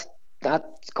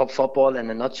cup football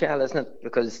in a nutshell, isn't it?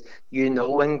 Because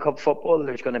in cup football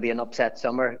there's going to be an upset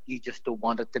summer. You just don't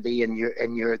want it to be in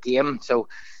your game. So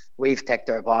we've ticked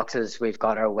our boxes, we've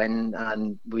got our win,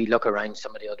 and we look around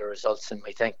some of the other results and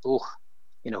we think,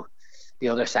 the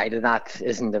other side of that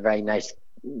isn't a very nice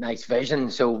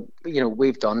vision. So,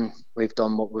 we've done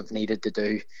what we've needed to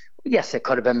do. Yes, it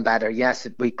could have been better. Yes,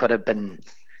 we could have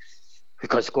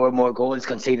scored more goals,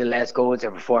 conceded less goals, our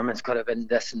performance could have been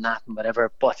this and that and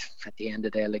whatever. But at the end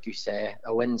of the day, like you say,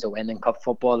 a win's a win in cup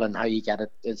football, and how you get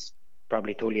it is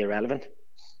probably totally irrelevant.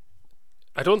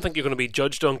 I don't think you're going to be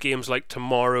judged on games like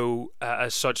tomorrow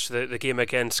as such, the game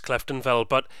against Cliftonville,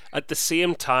 but at the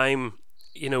same time,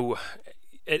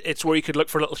 it's where you could look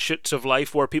for little shoots of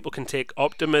life where people can take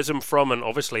optimism from, and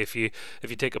obviously if you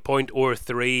take a point or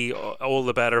 3, all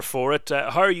the better for it.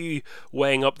 How are you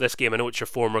weighing up this game? I know it's your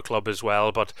former club as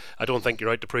well, but I don't think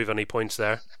you're out to prove any points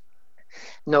there.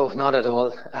 No, not at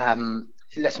all.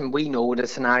 Listen, we know the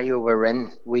scenario we're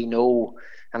in. We know,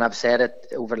 and I've said it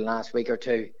over the last week or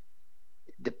two,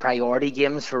 the priority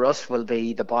games for us will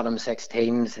be the bottom 6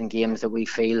 teams and games that we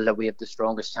feel that we have the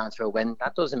strongest chance for a win.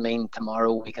 That doesn't mean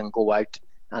tomorrow we can go out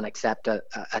and accept a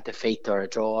defeat or a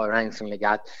draw or anything like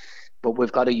that. But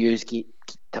we've got to use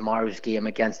tomorrow's game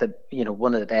against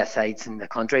one of the best sides in the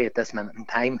country at this minute in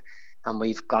time, and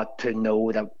we've got to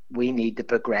know that we need to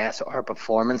progress our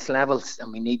performance levels,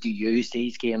 and we need to use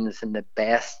these games in the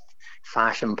best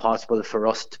fashion possible for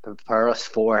us to prepare us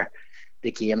for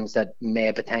the games that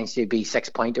may potentially be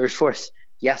 6-pointers for us.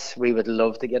 Yes, we would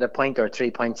love to get a point or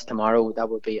 3 points tomorrow. That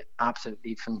would be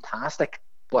absolutely fantastic.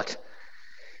 But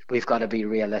we've got to be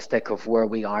realistic of where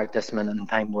we are at this minute in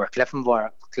time, where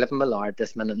Cliftonville are at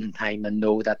this minute in time, and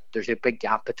know that there's a big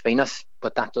gap between us.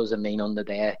 But that doesn't mean on the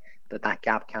day that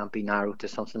gap can't be narrowed to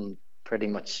something pretty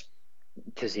much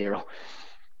to zero.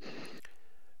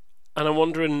 And I'm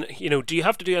wondering, do you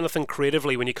have to do anything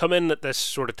creatively when you come in at this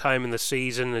sort of time in the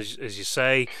season, as you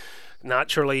say?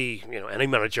 Naturally, any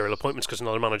managerial appointments, because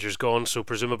another manager's gone, so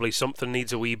presumably something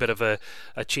needs a wee bit of a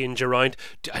change around.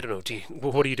 I don't know,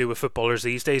 what do you do with footballers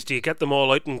these days? Do you get them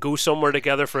all out and go somewhere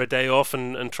together for a day off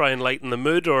and try and lighten the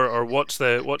mood, or what's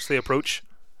the approach?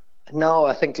 No,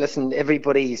 I think, listen,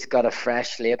 everybody's got a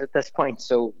fresh slate at this point,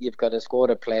 so you've got a squad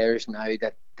of players now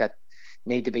that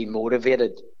need to be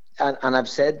motivated. And I've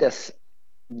said this,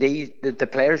 the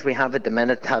players we have at the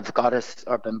minute have got us,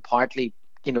 or been partly,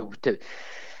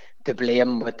 to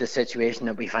blame with the situation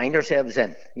that we find ourselves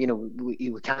in.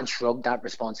 We can't shrug that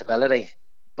responsibility,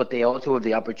 but they also have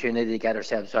the opportunity to get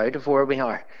ourselves out of where we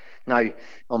are. Now,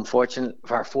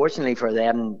 fortunately for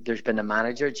them, there's been a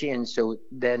manager change, so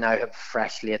they now have a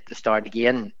fresh slate to start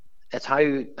again. It's how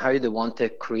they want to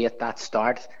create that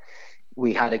start.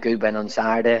 We had a good win on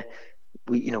Saturday.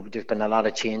 There's been a lot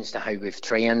of change to how we've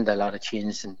trained, a lot of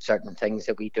change in certain things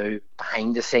that we do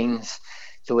behind the scenes.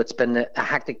 So it's been a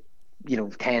hectic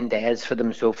 10 days for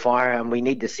them so far, and we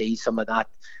need to see some of that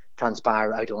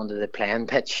transpire out onto the playing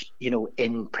pitch,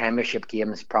 in Premiership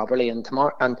games properly. And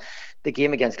tomorrow, and the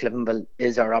game against Cliftonville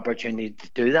is our opportunity to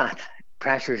do that.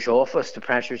 Pressure's off us, the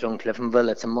pressure's on Cliftonville.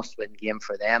 It's a must-win game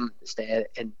for them to stay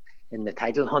in the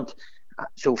title hunt.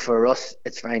 So for us,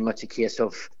 it's very much a case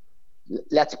of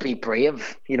let's be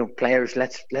brave, players.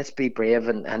 Let's be brave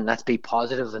and let's be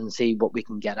positive and see what we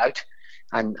can get out.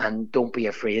 And don't be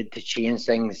afraid to change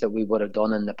things that we would have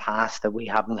done in the past that we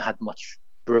haven't had much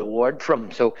reward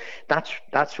from. So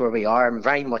that's where we are. And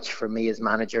very much for me as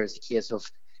manager, is a case of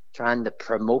trying to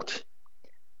promote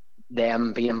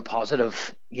them being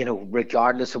positive,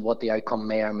 regardless of what the outcome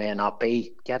may or may not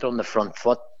be. Get on the front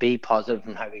foot, be positive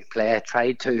in how we play,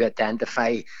 try to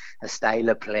identify a style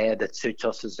of play that suits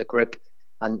us as a group,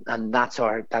 and that's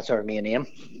our main aim.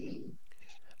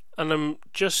 And I'm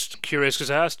just curious,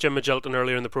 because I asked Jim Magilton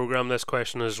earlier in the programme this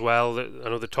question as well. I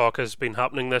know the talk has been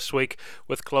happening this week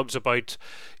with clubs about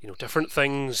different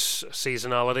things,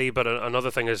 seasonality, but another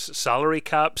thing is salary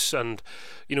caps. And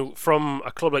from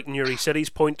a club like Newry City's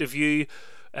point of view,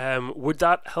 would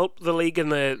that help the league in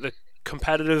the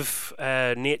competitive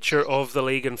nature of the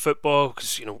league in football?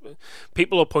 Because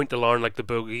people will point to Larne like the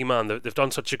boogeyman. They've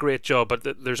done such a great job,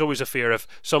 but there's always a fear if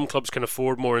some clubs can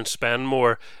afford more and spend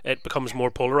more, it becomes more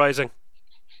polarising.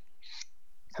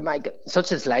 Michael,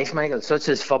 such is life, Michael. Such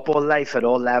is football life at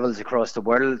all levels across the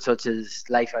world. Such is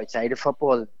life outside of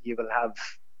football. You will have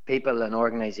people and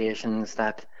organisations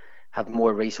that have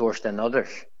more resource than others.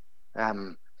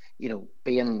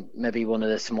 Being maybe one of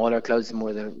the smaller clubs,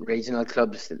 more the regional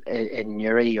clubs in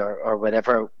Newry or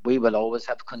whatever, we will always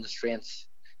have constraints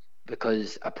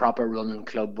because a proper running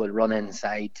club will run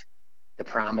inside the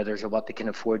parameters of what they can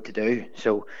afford to do.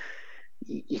 So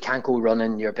you can't go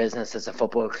running your business as a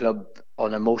football club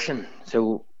on emotion.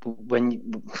 So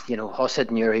when, us at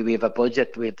Newry, we have a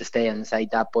budget, we have to stay inside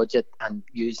that budget and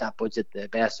use that budget to the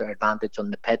best of our advantage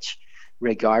on the pitch,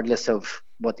 regardless of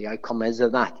what the outcome is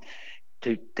of that.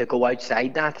 To go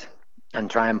outside that and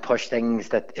try and push things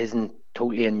that isn't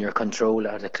totally in your control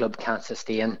or the club can't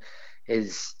sustain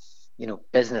is,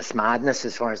 business madness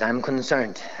as far as I'm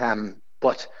concerned.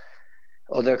 But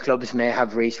other clubs may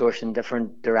have resource in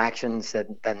different directions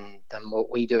than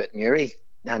what we do at Newry,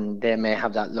 and they may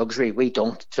have that luxury. We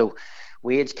don't. So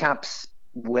wage caps,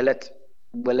 will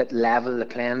it level the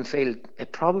playing field?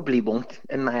 It probably won't,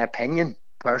 in my opinion,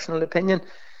 personal opinion.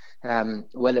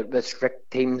 Will it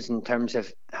restrict teams in terms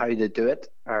of how they do it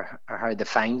or how they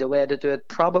find a way to do it?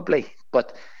 Probably,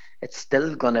 but it's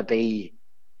still going to be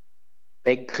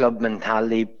big club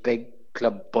mentality, big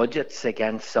club budgets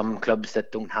against some clubs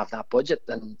that don't have that budget,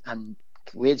 and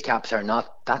wage caps are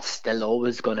not. That's still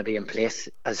always going to be in place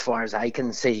as far as I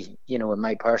can see, in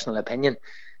my personal opinion.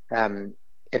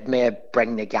 It may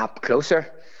bring the gap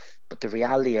closer, but the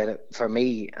reality of it, for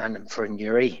me and for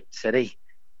Newry City,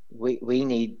 we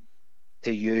need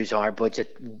to use our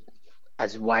budget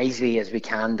as wisely as we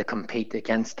can to compete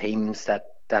against teams that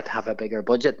have a bigger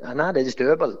budget, and that is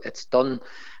doable. It's done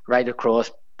right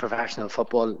across professional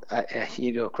football.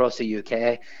 Across the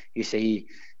UK, you see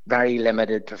very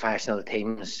limited professional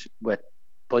teams with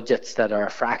budgets that are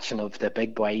a fraction of the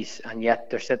big boys, and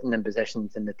yet they're sitting in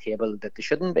positions in the table that they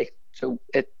shouldn't be. So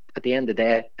at the end of the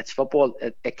day, it's football.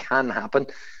 It can happen.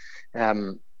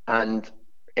 And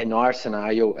in our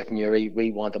scenario at Newry,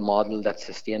 we want a model that's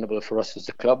sustainable for us as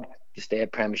a club to stay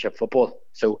at Premiership football.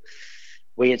 So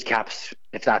wage caps,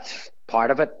 if that's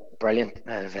part of it, brilliant.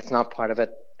 And if it's not part of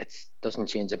it, it doesn't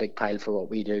change a big pile for what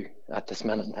we do at this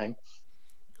minute in time.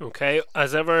 Okay,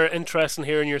 as ever, interesting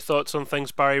hearing your thoughts on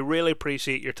things, Barry. Really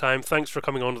appreciate your time. Thanks for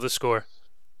coming on to The Score.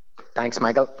 Thanks,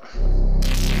 Michael.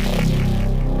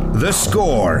 The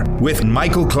Score with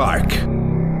Michael Clark.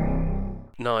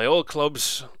 Now, all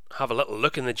clubs have a little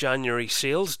look in the January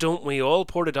sales, don't we all?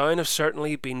 Portadown have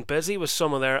certainly been busy with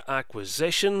some of their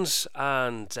acquisitions,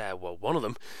 and one of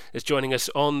them is joining us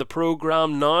on the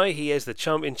programme now. He is the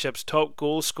Championship's top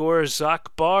goal scorer,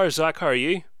 Zach Barr. Zach, how are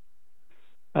you?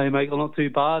 Hi Michael, not too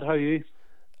bad. How are you?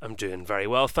 I'm doing very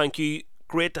well, thank you.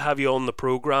 Great to have you on the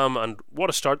programme, and what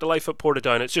a start to life at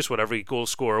Portadown. It's just what every goal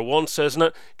scorer wants, isn't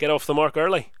it? Get off the mark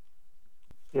early.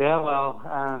 Yeah, well,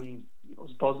 it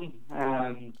was buzzing.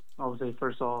 Obviously,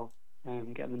 first of all,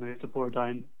 getting the move to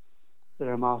Portadown,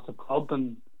 they're a massive club,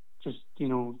 and just,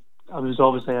 I was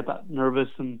obviously a bit nervous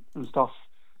and stuff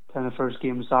playing the first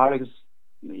game Saturday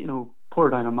because,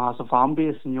 Portadown a massive fan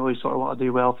base, and you always sort of want to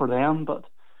do well for them, but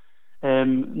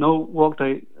walked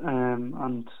out,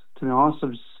 and to be honest, I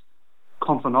was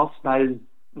confident enough. Niall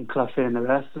and Cliffy and the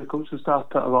rest of the coaching staff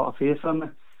put a lot of faith in me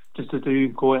just to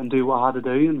go out and do what I had to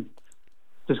do, and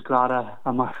just glad I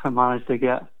managed to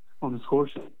get on the score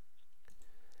sheet.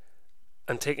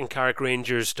 And taking Carrick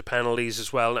Rangers to penalties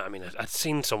as well. I mean, I'd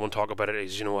seen someone talk about it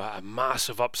as, a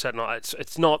massive upset. No,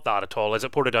 it's not that at all, is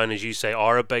it? Portadown, as you say,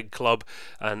 are a big club,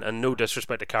 and no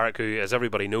disrespect to Carrick, who, as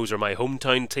everybody knows, are my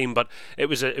hometown team, but it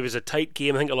was a tight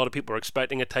game. I think a lot of people were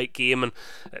expecting a tight game, and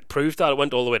it proved that. It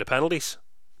went all the way to penalties.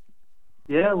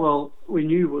 Yeah, well, we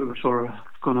knew what we were sort of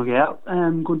going to get.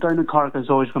 Going down to Carrick is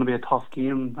always going to be a tough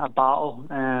game, a battle.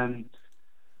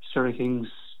 Surrey Kings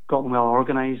got them well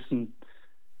organised, and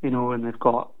and they've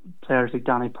got players like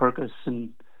Danny Purkis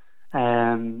and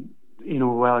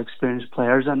well experienced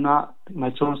players in that.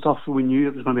 My own stuff, we knew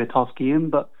it was going to be a tough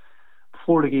game, but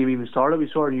before the game even started, we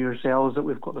sort of knew ourselves that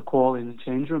we've got the quality in the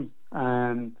change room,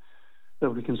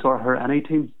 that we can sort of hurt any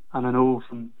team. And I know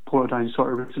from Portadown's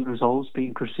sort of recent results,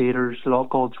 beating Crusaders,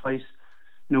 Loughgall twice,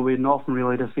 we had nothing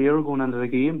really to fear going into the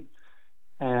game.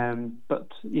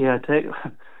 But yeah,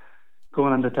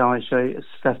 going into penalty shout, it's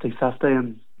 50-50,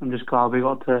 and I'm just glad we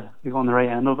got on the right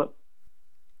end of it.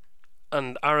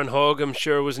 And Aaron Hogg, I'm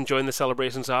sure, was enjoying the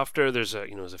celebrations after. There's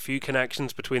a few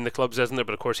connections between the clubs, isn't there?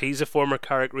 But of course, he's a former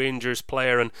Carrick Rangers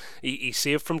player, and he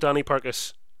saved from Danny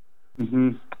Purkis.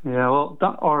 Yeah, well,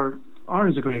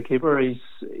 Aaron's a great keeper. He's,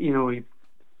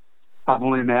 I've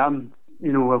only met him.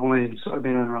 I've only sort of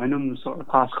been around him sort of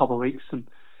the past couple of weeks, and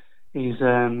he's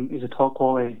a top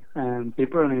quality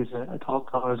keeper, and he's a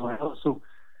top player as well. So,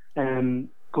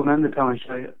 going into the penalty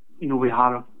shout,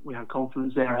 we had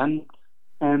confidence there in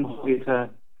to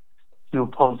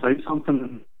pull out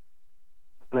something,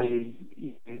 and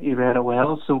he read it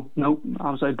well. So I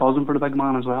was out buzzing for the big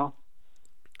man as well.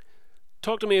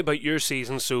 Talk to me about your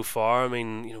season so far. I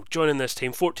mean, joining this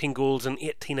team, 14 goals and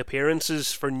 18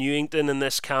 appearances for Newington in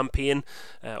this campaign.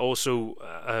 Also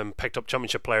picked up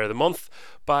Championship Player of the Month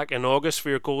back in August for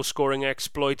your goal scoring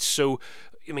exploits. So,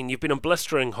 I mean, you've been in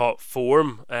blistering hot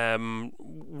form.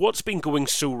 What's been going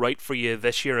so right for you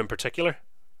this year in particular?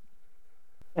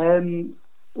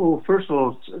 Well, first of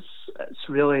all, it's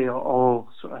really all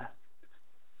sort of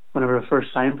whenever I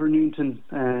first signed for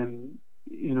Newington.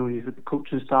 You've got the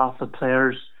coaching staff, the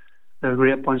players. They're a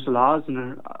great bunch of lads,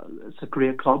 and it's a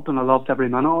great club, and I loved every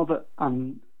minute of it.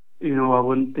 And I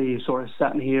wouldn't be sort of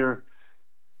sitting here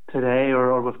today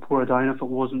or with Portadown if it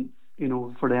wasn't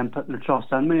for them putting their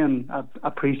trust in me, and I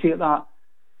appreciate that.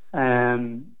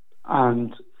 And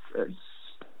it's,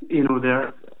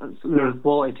 they're a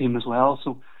quality team as well,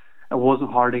 so it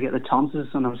wasn't hard to get the chances,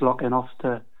 and I was lucky enough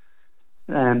to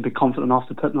be confident enough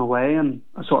to put them away, and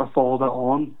I sort of followed it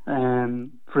on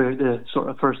throughout the sort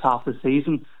of first half of the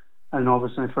season. And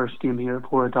obviously my first game here at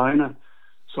Portadown, I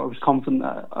sort of was confident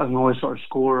that I can always sort of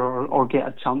score or get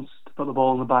a chance to put the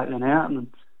ball in the back of the net, and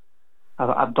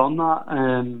I've done that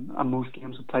in most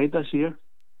games I've played this year.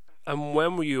 And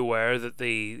when were you aware that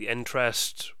the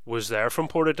interest was there from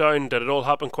Portadown? Did it all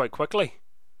happen quite quickly?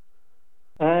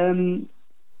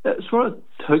 It sort of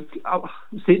took. To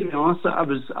be honest,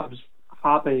 I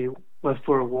happy with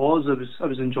where it was. I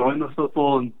was enjoying the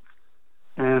football,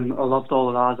 and I loved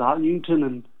all the lads at Newton,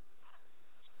 and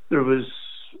there was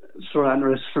sort of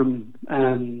interest from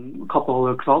a couple of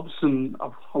other clubs, and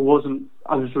I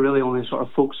was really only sort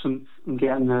of focusing on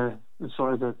getting the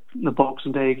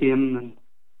Boxing Day game,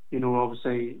 and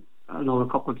obviously another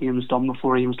couple of games done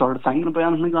before I even started thinking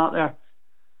about anything like that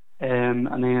there.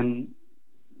 And then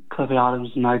Cliffy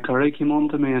Adams and Niall Curry came on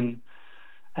to me, and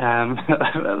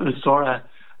it was sort of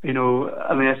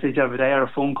a message every day or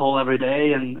a phone call every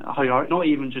day, and how you are, not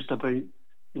even just about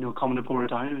coming to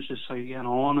Portadown. It was just how you getting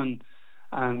on,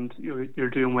 and you're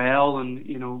doing well, and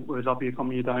we'd love you to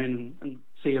come down and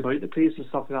see about the place and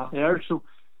stuff like that there. So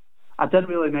I didn't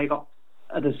really make up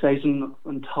a decision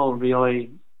until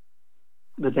really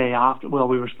the day after. Well,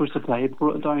 we were supposed to play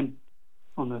Portadown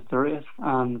on the 30th,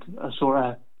 and I sort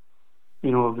of I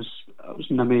was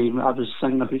thinking about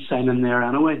signing there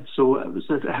anyway. So it was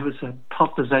a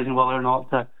tough decision whether or not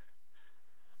to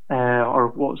or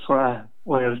what sort of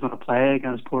way I was going to play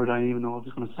against Portadown, even though I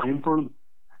was going to sign for them.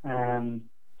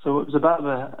 So it was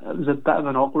a bit of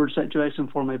an awkward situation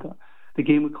for me, but the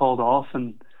game was called off,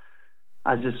 and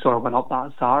I just sort of went up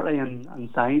that Saturday and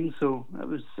signed. So it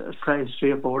was pretty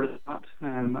straightforward at that.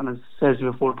 And as I said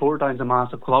before, Portadown's a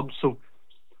massive club, so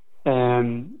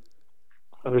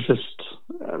it was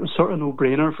sort of no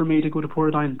brainer for me to go to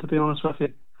Portadown, to be honest with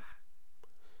you.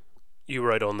 You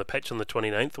were out on the pitch on the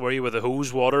 29th, were you, with a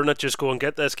hose watering it, just go and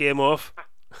get this game off?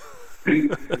 I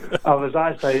was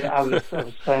saying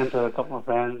to a couple of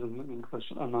friends and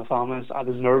my family, I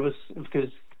was nervous because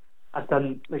I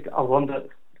didn't, I was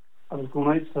going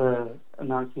out in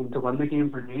that game to win the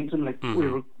game for Newton.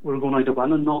 We were going out to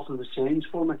win, and nothing was changed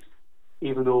for me,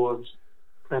 even though I was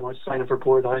pretty much signing for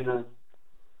Portadown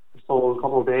the following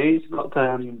couple of days. But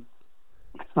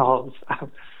I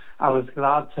was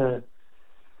glad to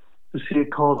see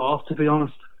it called off, to be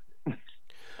honest.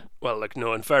 Well,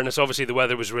 no, in fairness, obviously the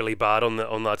weather was really bad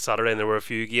on that Saturday, and there were a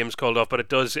few games called off, but it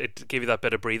gave you that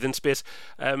bit of breathing space.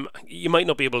 You might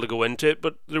not be able to go into it,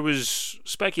 but there was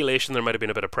speculation there might have been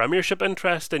a bit of Premiership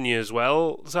interest in you as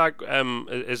well, Zach.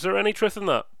 Is there any truth in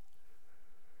that?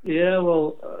 Yeah,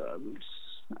 well,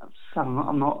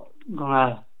 I'm not going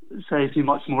to say too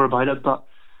much more about it, but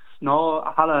no,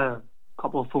 I had a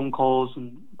couple of phone calls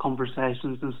and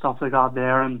conversations and stuff like that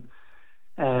there, and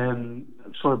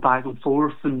sort of back and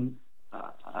forth, and as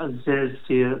I said at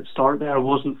the start there, I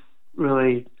was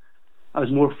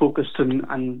more focused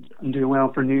and doing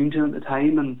well for Newington at the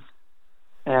time,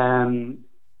 and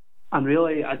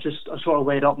really I sort of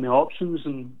weighed up my options,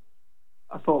 and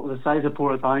I thought with the size of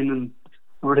Portadown and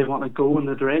where they want to go and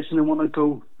the direction they want to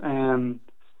go,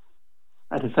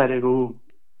 I decided to go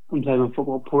and play with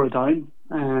football at Portadown.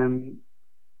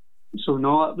 So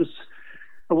no, it was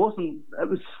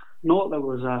not that it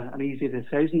was an easy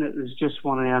decision. It was just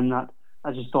one of them that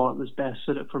I just thought it was best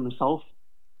suited for myself.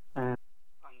 And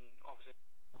obviously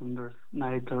under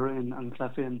Niall Curry and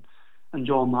Cliffy and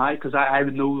John May, because I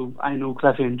know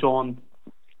Cliffy and John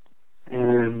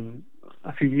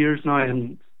a few years now,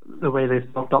 and the way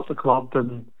they've built up the club,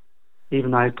 and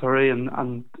even Niall Curry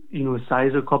and the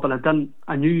size of the club. And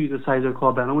I knew the size of the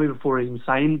club anyway before I even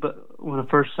signed, but when I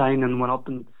first signed and went up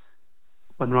and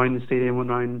went round the stadium, went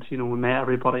round, we met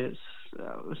everybody. It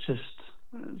was just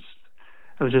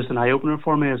an eye opener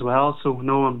for me as well. So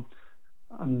no,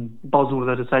 I'm buzzing with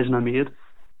the decision I made.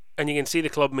 And you can see the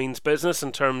club means business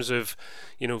in terms of,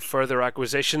 further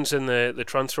acquisitions in the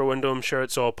transfer window. I'm sure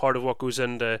it's all part of what goes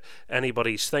into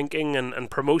anybody's thinking. And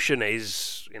promotion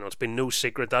is, it's been no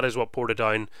secret. That is what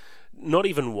Portadown not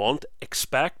even want,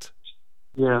 expect.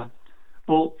 Yeah.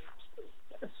 Well,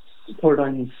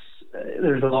 Portadown's,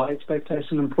 there's a lot of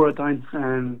expectation in Portadown,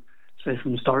 especially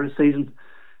from the start of the season.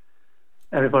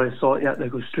 Everybody thought, they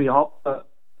go straight up, but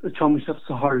the Championship's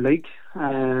a hard league.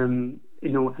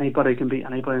 Anybody can beat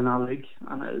anybody in that league,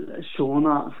 and it's shown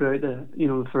that throughout the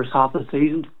first half of the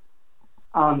season.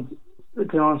 And to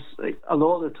be honest, a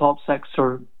lot of the top six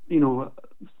are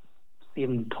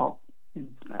even top.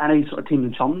 Any sort of team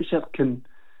in the Championship can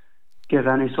give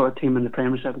any sort of team in the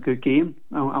Premiership a good game,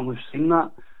 and we've seen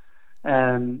that.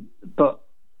 But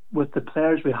with the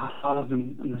players we have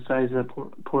and the size of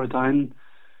Portadown,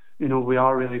 we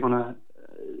are really going to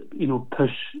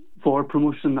push for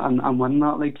promotion and win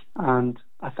that league. And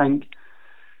I think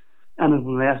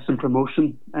anything less than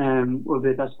promotion will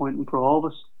be disappointing for all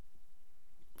of us.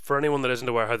 for anyone that isn't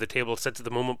aware how the table sits at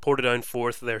the moment, Portadown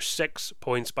fourth, they're 6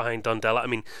 points behind Dundela. I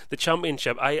mean, the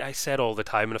championship, I said all the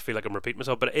time, and I feel like I'm repeating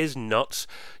myself, but it is nuts,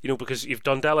 because you've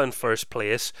Dundela in first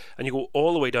place, and you go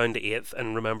all the way down to 8th,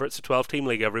 and remember, it's a 12-team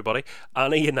league, everybody.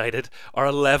 Anna United are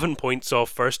 11 points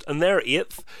off first, and they're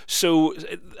 8th. So,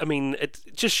 I mean,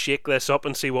 just shake this up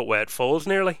and see what way it falls,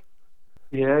 nearly.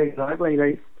 Yeah, exactly.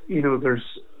 Like,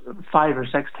 there's 5 or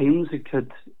 6 teams who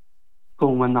could go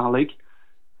and win that league.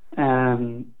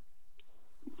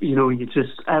 You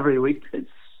just every week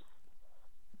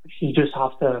you just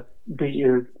have to beat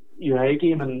your A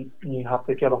game, and you have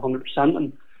to give 100%.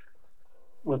 And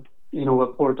with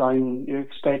Portadown, you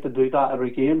expect to do that every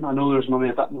game. I know there's maybe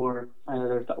a bit more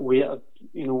there's that weight on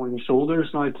your shoulders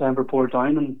now playing for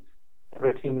Portadown, and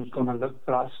every team is going to look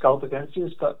for that scalp against you.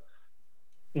 But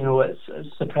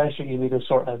it's the pressure you need to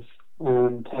sort of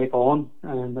take on,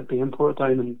 and at being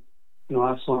Portadown, and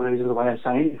that's one reason why I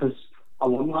signed, because I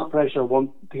want that pressure. I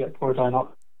want to get Portadown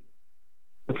up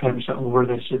the Premiership and where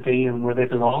they should be and where they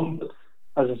belong. But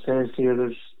as it says here,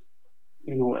 there's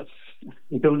if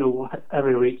you don't know,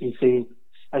 every week you see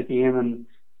a game and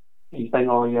you think,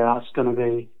 oh yeah, that's going to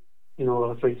be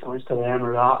 3 points to them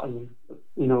or that, and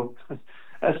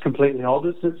it's completely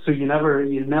opposite. So you never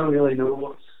really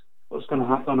know what's going to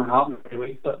happen every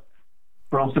week. But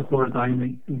for us at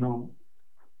Portadown,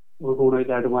 we're going out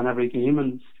there to win every game,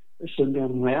 and it shouldn't be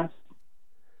any less.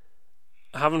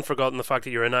 I haven't forgotten the fact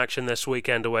that you're in action this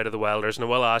weekend away to the Welders, and I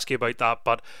will ask you about that,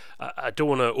 but I don't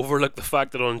want to overlook the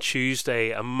fact that on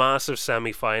Tuesday, a massive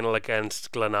semi-final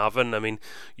against Glenavon. I mean,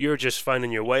 you're just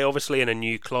finding your way, obviously, in a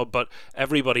new club, but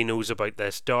everybody knows about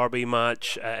this derby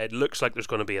match. It looks like there's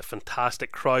going to be a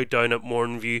fantastic crowd down at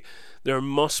Mourneview. There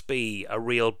must be a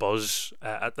real buzz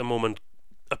at the moment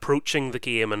approaching the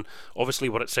game, and obviously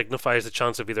what it signifies, the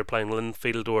chance of either playing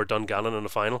Linfield or Dungannon in the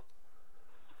final.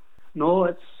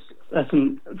 No,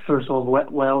 listen, first of all,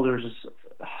 Welders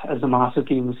is a massive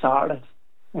game on Saturday.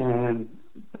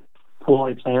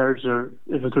 Quality players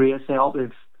they've a great setup.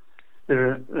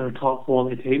 They're a top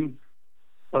quality team.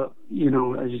 But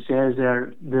as you say,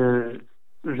 there's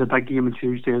a big game on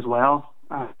Tuesday as well.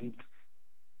 And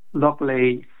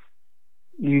luckily,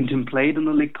 Newton played in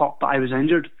the League Cup, but I was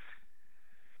injured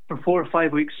for 4 or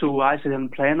 5 weeks, so I actually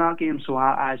didn't play in that game. So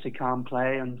I actually can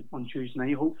play on Tuesday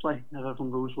night, hopefully, if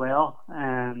everything goes well.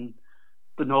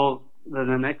 But no,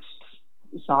 the next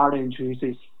Saturday and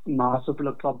Tuesday's massive for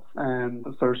the club.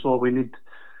 But first of all, we need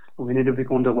to be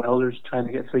going to Welders trying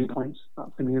to get 3 points.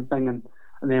 That's the main thing, and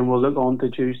then we'll look on to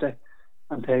Tuesday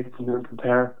and take it from there and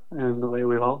prepare the way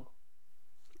we will.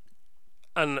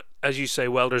 And as you say,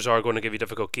 Welders are going to give you a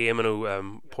difficult game. I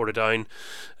know Portadown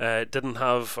didn't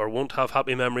have or won't have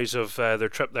happy memories of their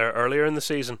trip there earlier in the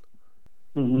season.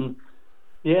 Mm-hmm.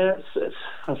 Yeah,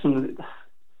 listen,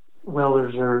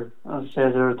 Welders are, as I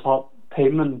say, they're a top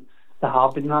team, and they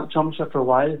have been in that championship for a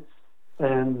while.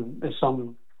 There's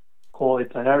some quality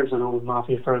players. I know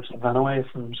Matthew Ferguson Venaway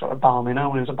from sort of Ballymena.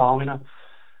 When he was at Ballymena,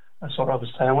 I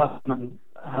was playing with him,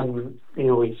 and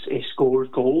he scores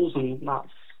goals, and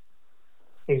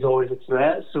he's always a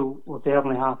threat. So we'll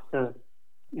definitely have to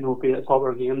be at the top of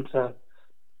our game to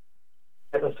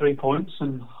get the 3 points,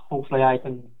 and hopefully I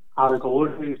can add a goal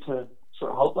or two to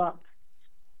sort of help that.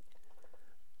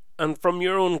 And from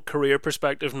your own career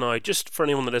perspective now, just for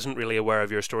anyone that isn't really aware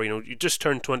of your story, you just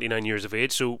turned 29 years of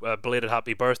age, so belated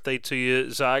happy birthday to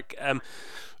you, Zach.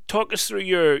 Talk us through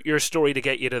your story to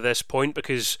get you to this point,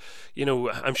 because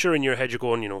I'm sure in your head you're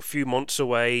going, a few months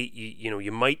away.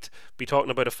 You might be talking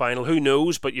about a final. Who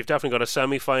knows? But you've definitely got a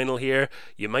semi-final here.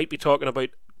 You might be talking about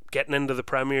getting into the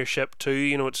Premiership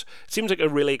too. It seems like a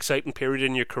really exciting period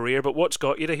in your career. But what's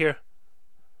got you to here?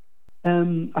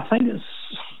 I think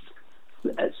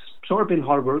it's sort of been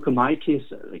hard work in my case.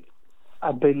 Like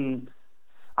I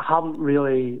haven't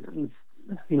really,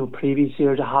 previous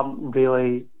years I haven't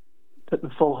really put my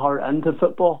full heart into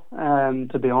football,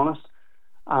 to be honest.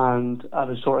 And I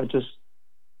was sort of just,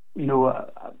 I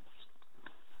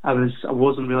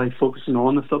wasn't really focusing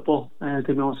on the football, to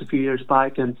be honest, a few years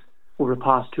back. And over the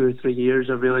past 2 or 3 years,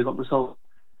 I've really got myself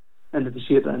into the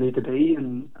shape that I need to be.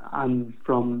 And I've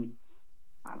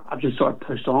just sort of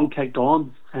pushed on, kicked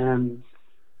on. I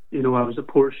was at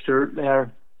Port Stewart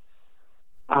there,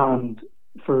 and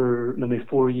for maybe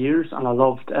 4 years, and I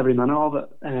loved every minute of it.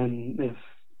 They've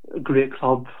a great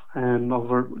club,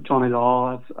 over Johnny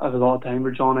Law. I have a lot of time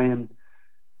for Johnny,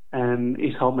 and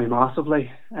he's helped me massively.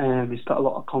 He's put a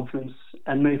lot of confidence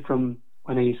in me from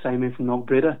when he signed me from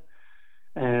Knockbreda.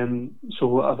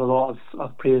 So I have a lot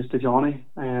of praise to Johnny.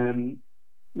 It's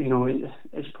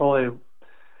probably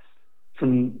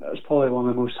one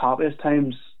of the most happiest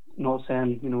times, not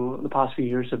saying, the past few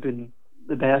years have been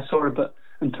the best sort of, but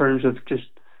in terms of just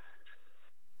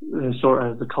the sort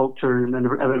of the culture and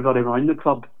everybody around the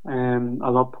club, I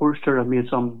love Portster. I've made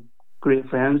some great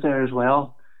friends there as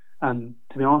well. And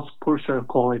to be honest, Portster are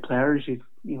quality players.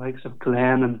 You likes of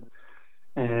Glenn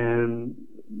and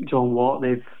John Watt,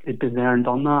 they've been there and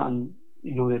done that, and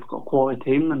they've got a quality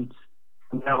team. And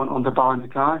I went on to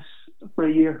Ballinaclash for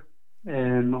a year,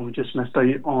 and we just missed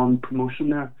out on promotion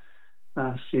there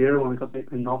last year when we got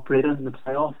operated in the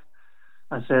playoff.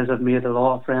 I says I've made a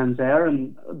lot of friends there,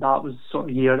 and that was sort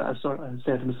of a year that I sort of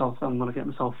said to myself, I'm going to get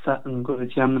myself fit and go to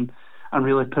the gym and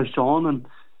really push on.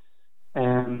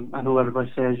 And I know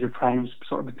everybody says your prime's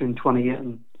sort of between 28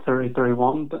 and 30,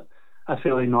 31, but I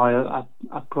feel like now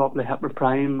I've probably hit my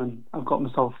prime, and I've got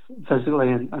myself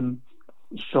physically and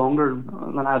stronger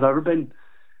than I've ever been.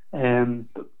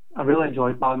 But I really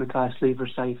enjoyed Ballinaclash,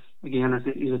 Forsyth.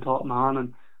 Again, he's a top man,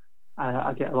 and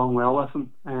I get along well with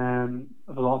him. I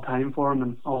have a lot of time for him,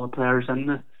 and all the players in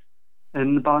the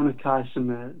Ballinaclash and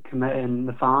the committee and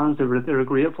the fans, they were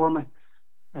great for me.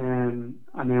 And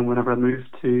then whenever I moved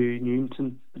to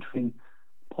Newington between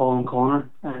Paul and Connor,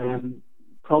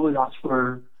 probably that's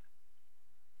where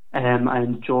I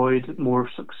enjoyed more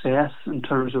success in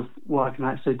terms of what I can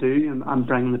actually do and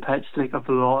bring the pitch. Like, I've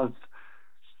a lot of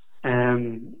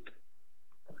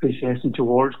appreciation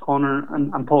towards Connor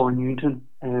and Paul and Newington.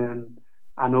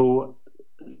 I know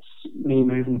me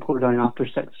moving to Portadown after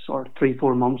 6 or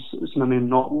 3-4 months is maybe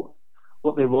not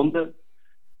what they wanted,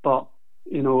 but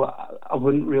I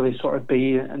wouldn't really sort of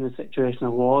be in the situation I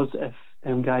was if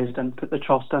them guys didn't put the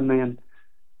trust in me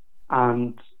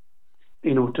and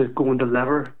to go and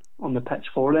deliver on the pitch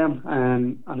for them.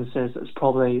 And it says it's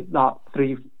probably that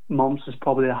 3 months is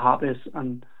probably the happiest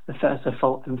and the fittest I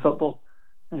felt in football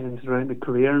throughout my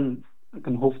career, and I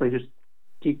can hopefully just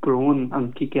keep growing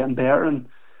and keep getting better and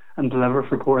deliver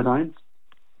for Portadown.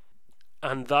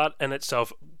 And that in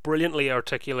itself, brilliantly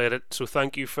articulated, so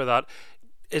thank you for that,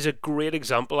 is a great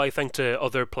example, I think, to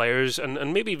other players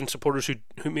and maybe even supporters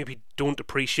who maybe don't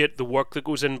appreciate the work that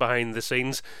goes in behind the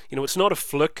scenes. It's not a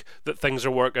fluke that things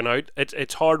are working out.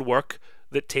 It's hard work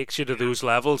that takes you to those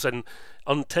levels, and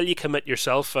until you commit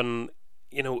yourself, and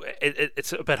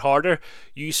it's a bit harder.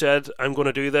 You said, I'm going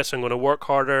to do this, I'm going to work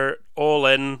harder, all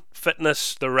in,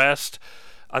 fitness, the rest,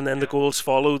 and then the goals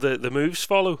follow, the moves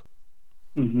follow.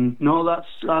 No,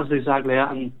 that's exactly it.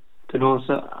 And to be honest,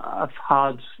 I've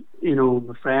had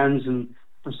my friends and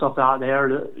stuff out there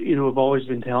that have always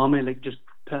been telling me, like, just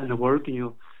put in the work,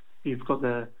 and you've got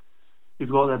the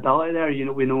ability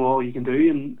there. We know all you can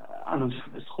do, and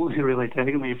it's only really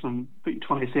taken me from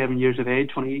 27 years of age,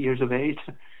 28 years of age,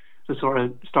 to sort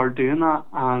of start doing that.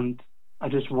 And I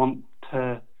just want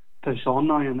to push on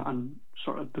now and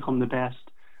sort of become the best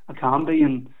I can be,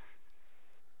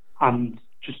 and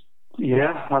just,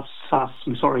 yeah, that's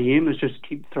my sort of aim, is just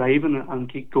keep thriving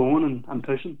and keep going and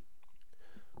pushing.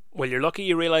 Well, you're lucky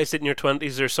you realised it in your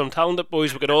 20s. There's some talented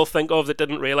boys we could all think of that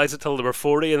didn't realise it till they were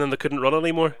 40 and then they couldn't run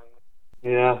anymore.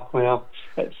 Yeah, well,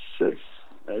 it's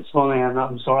funny, and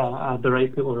I'm sort of I had the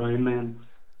right people around me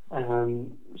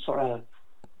and sort of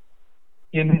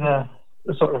gave me the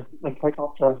sort of the pick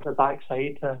up the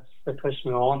backside to push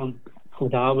me on, and my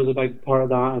dad was a big part of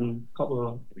that, and a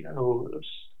couple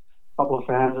of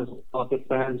friends, a lot of good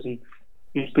friends, and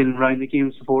he's been around the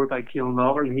games before by Keelan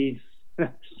Lover, and he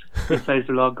plays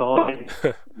a lot of golf.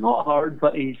 Not hard,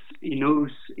 but he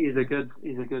knows he's a good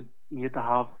mate to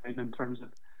have in terms of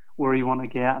where you want to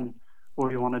get and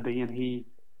where you want to be, and he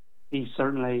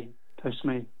certainly pushed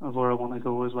me of where I want to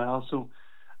go as well. So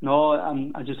no,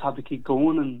 I just have to keep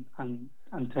going and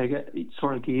take it each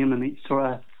sort of game and each sort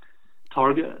of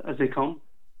target as they come.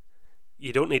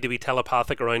 You don't need to be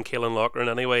telepathic around Keelan Loughlin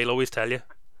anyway, he'll always tell you.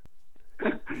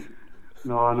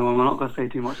 No, I'm not going to say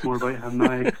too much more about him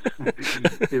now.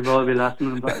 He'll probably be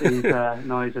listening, but he's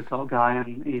a top guy,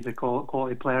 and he's a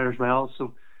quality player as well.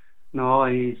 So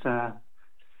I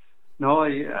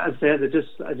said I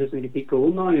just need to keep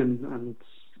going now and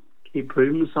keep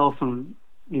proving myself. And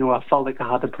I felt like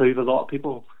I had to prove a lot of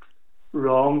people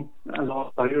wrong, a lot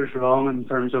of players wrong, in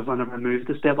terms of whenever I moved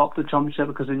to step up to the championship,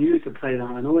 because I knew I could play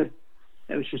that anyway.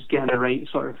 It was just getting the right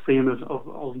sort of frame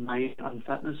of mind and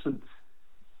fitness, and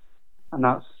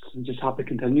that's, I just have to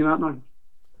continue that now.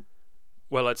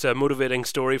 Well, it's a motivating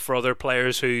story for other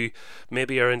players who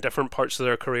maybe are in different parts of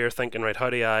their career thinking, right, how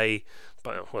do I,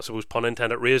 well, I suppose pun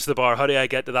intended, raise the bar? How do I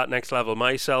get to that next level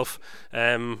myself?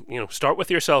 Start with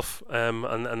yourself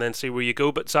and then see where you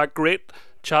go. But Zach, great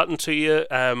chatting to you.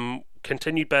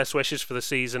 Continued best wishes for the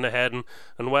season ahead,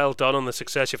 and well done on the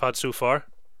success you've had so far.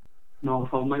 No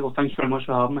problem, Michael. Thanks very much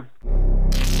for having me.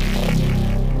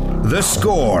 The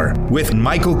Score with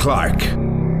Michael Clark.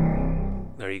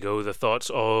 There you go, the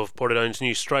thoughts of Portadown's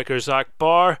new striker Zach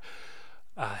Barr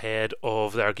ahead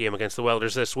of their game against the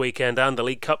Welders this weekend and the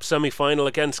League Cup semi-final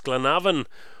against Glenavon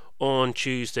on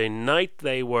Tuesday night.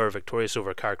 They were victorious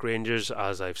over Carrick Rangers,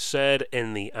 as I've said,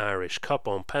 in the Irish Cup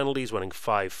on penalties, winning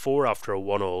 5-4 after a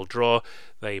 1-1 draw.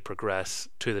 They progress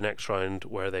to the next round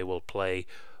where they will play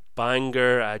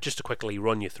Bangor. Just to quickly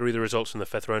run you through the results from the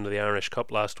fifth round of the Irish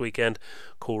Cup last weekend: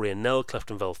 Coleraine 0,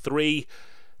 Cliftonville 3,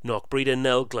 Knockbreda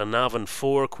 0, Glenavon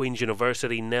 4, Queen's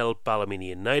University 0, Ballymena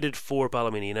United 4.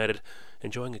 Ballymena United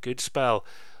enjoying a good spell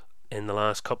in the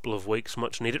last couple of weeks,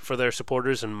 much needed for their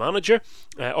supporters and manager.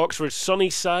 Oxford's sunny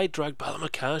side dragged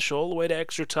Ballymacash all the way to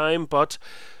extra time, but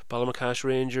Ballymacash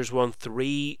Rangers won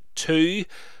 3-2.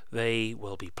 They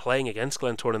will be playing against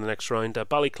Glentoran in the next round.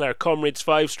 Ballyclare Comrades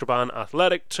 5, Strabane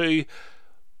Athletic 2,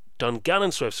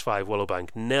 Dungannon Swifts 5, Willowbank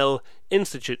 0,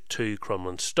 Institute 2,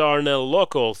 Crumlin Star 0,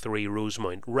 Loughall 3,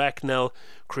 Rosemount Rec 0.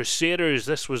 Crusaders,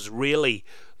 this was really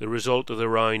the result of the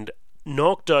round,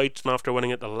 knocked out after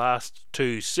winning it the last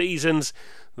two seasons.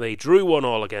 They drew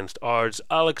 1-1 against Ards.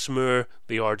 Alex Moore,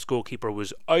 the Ards goalkeeper,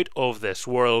 was out of this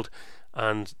world,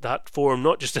 and that form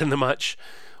not just in the match,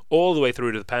 all the way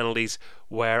through to the penalties,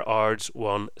 where Ards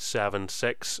won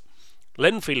 7-6.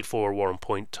 Linfield 4,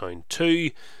 Warrenpoint Town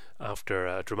 2. After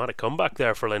a dramatic comeback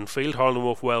there for Linfield, Harlan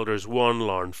Wolf Welders 1,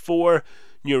 Larne 4,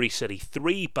 Newry City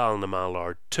 3,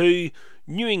 Ballinamallard 2,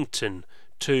 Newington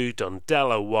 2,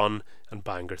 Dundela 1, and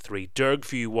Bangor 3,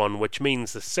 Dergview 1, which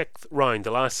means the sixth round,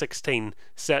 the last 16,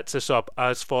 sets us up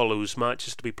as follows.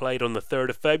 Matches to be played on the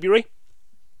 3rd of February.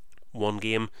 One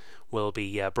game will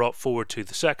be brought forward to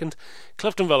the 2nd.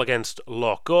 Cliftonville against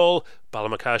Loughall,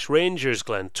 Ballymacash Rangers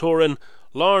Glentoran,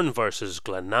 Larne versus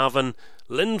Glenavon,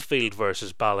 Linfield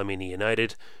versus Ballymena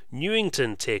United,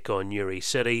 Newington take on Newry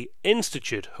City,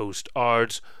 Institute host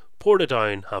Ards,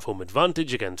 Portadown have home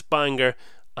advantage against Bangor,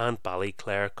 and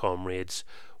Ballyclare Comrades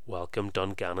welcome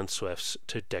Dungannon Swifts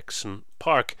to Dixon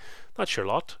Park. That's your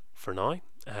lot for now.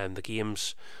 And the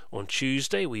games on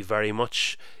Tuesday, we very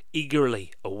much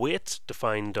eagerly await to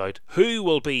find out who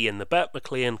will be in the Bet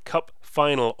McLean Cup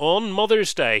final on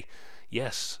Mother's Day.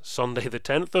 Yes, Sunday the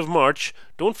 10th of March.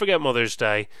 Don't forget Mother's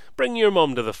Day. Bring your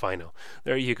mum to the final.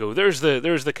 There you go. There's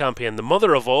the campaign. The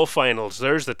mother of all finals.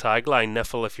 There's the tagline,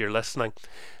 Niffle, if you're listening.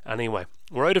 Anyway,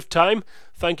 we're out of time.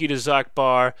 Thank you to Zach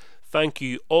Barr. Thank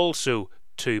you also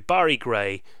to Barry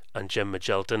Gray and Jim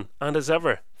Magilton. And as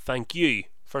ever, thank you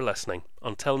for listening.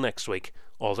 Until next week,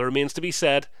 all that remains to be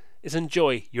said is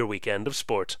enjoy your weekend of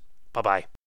sport. Bye-bye.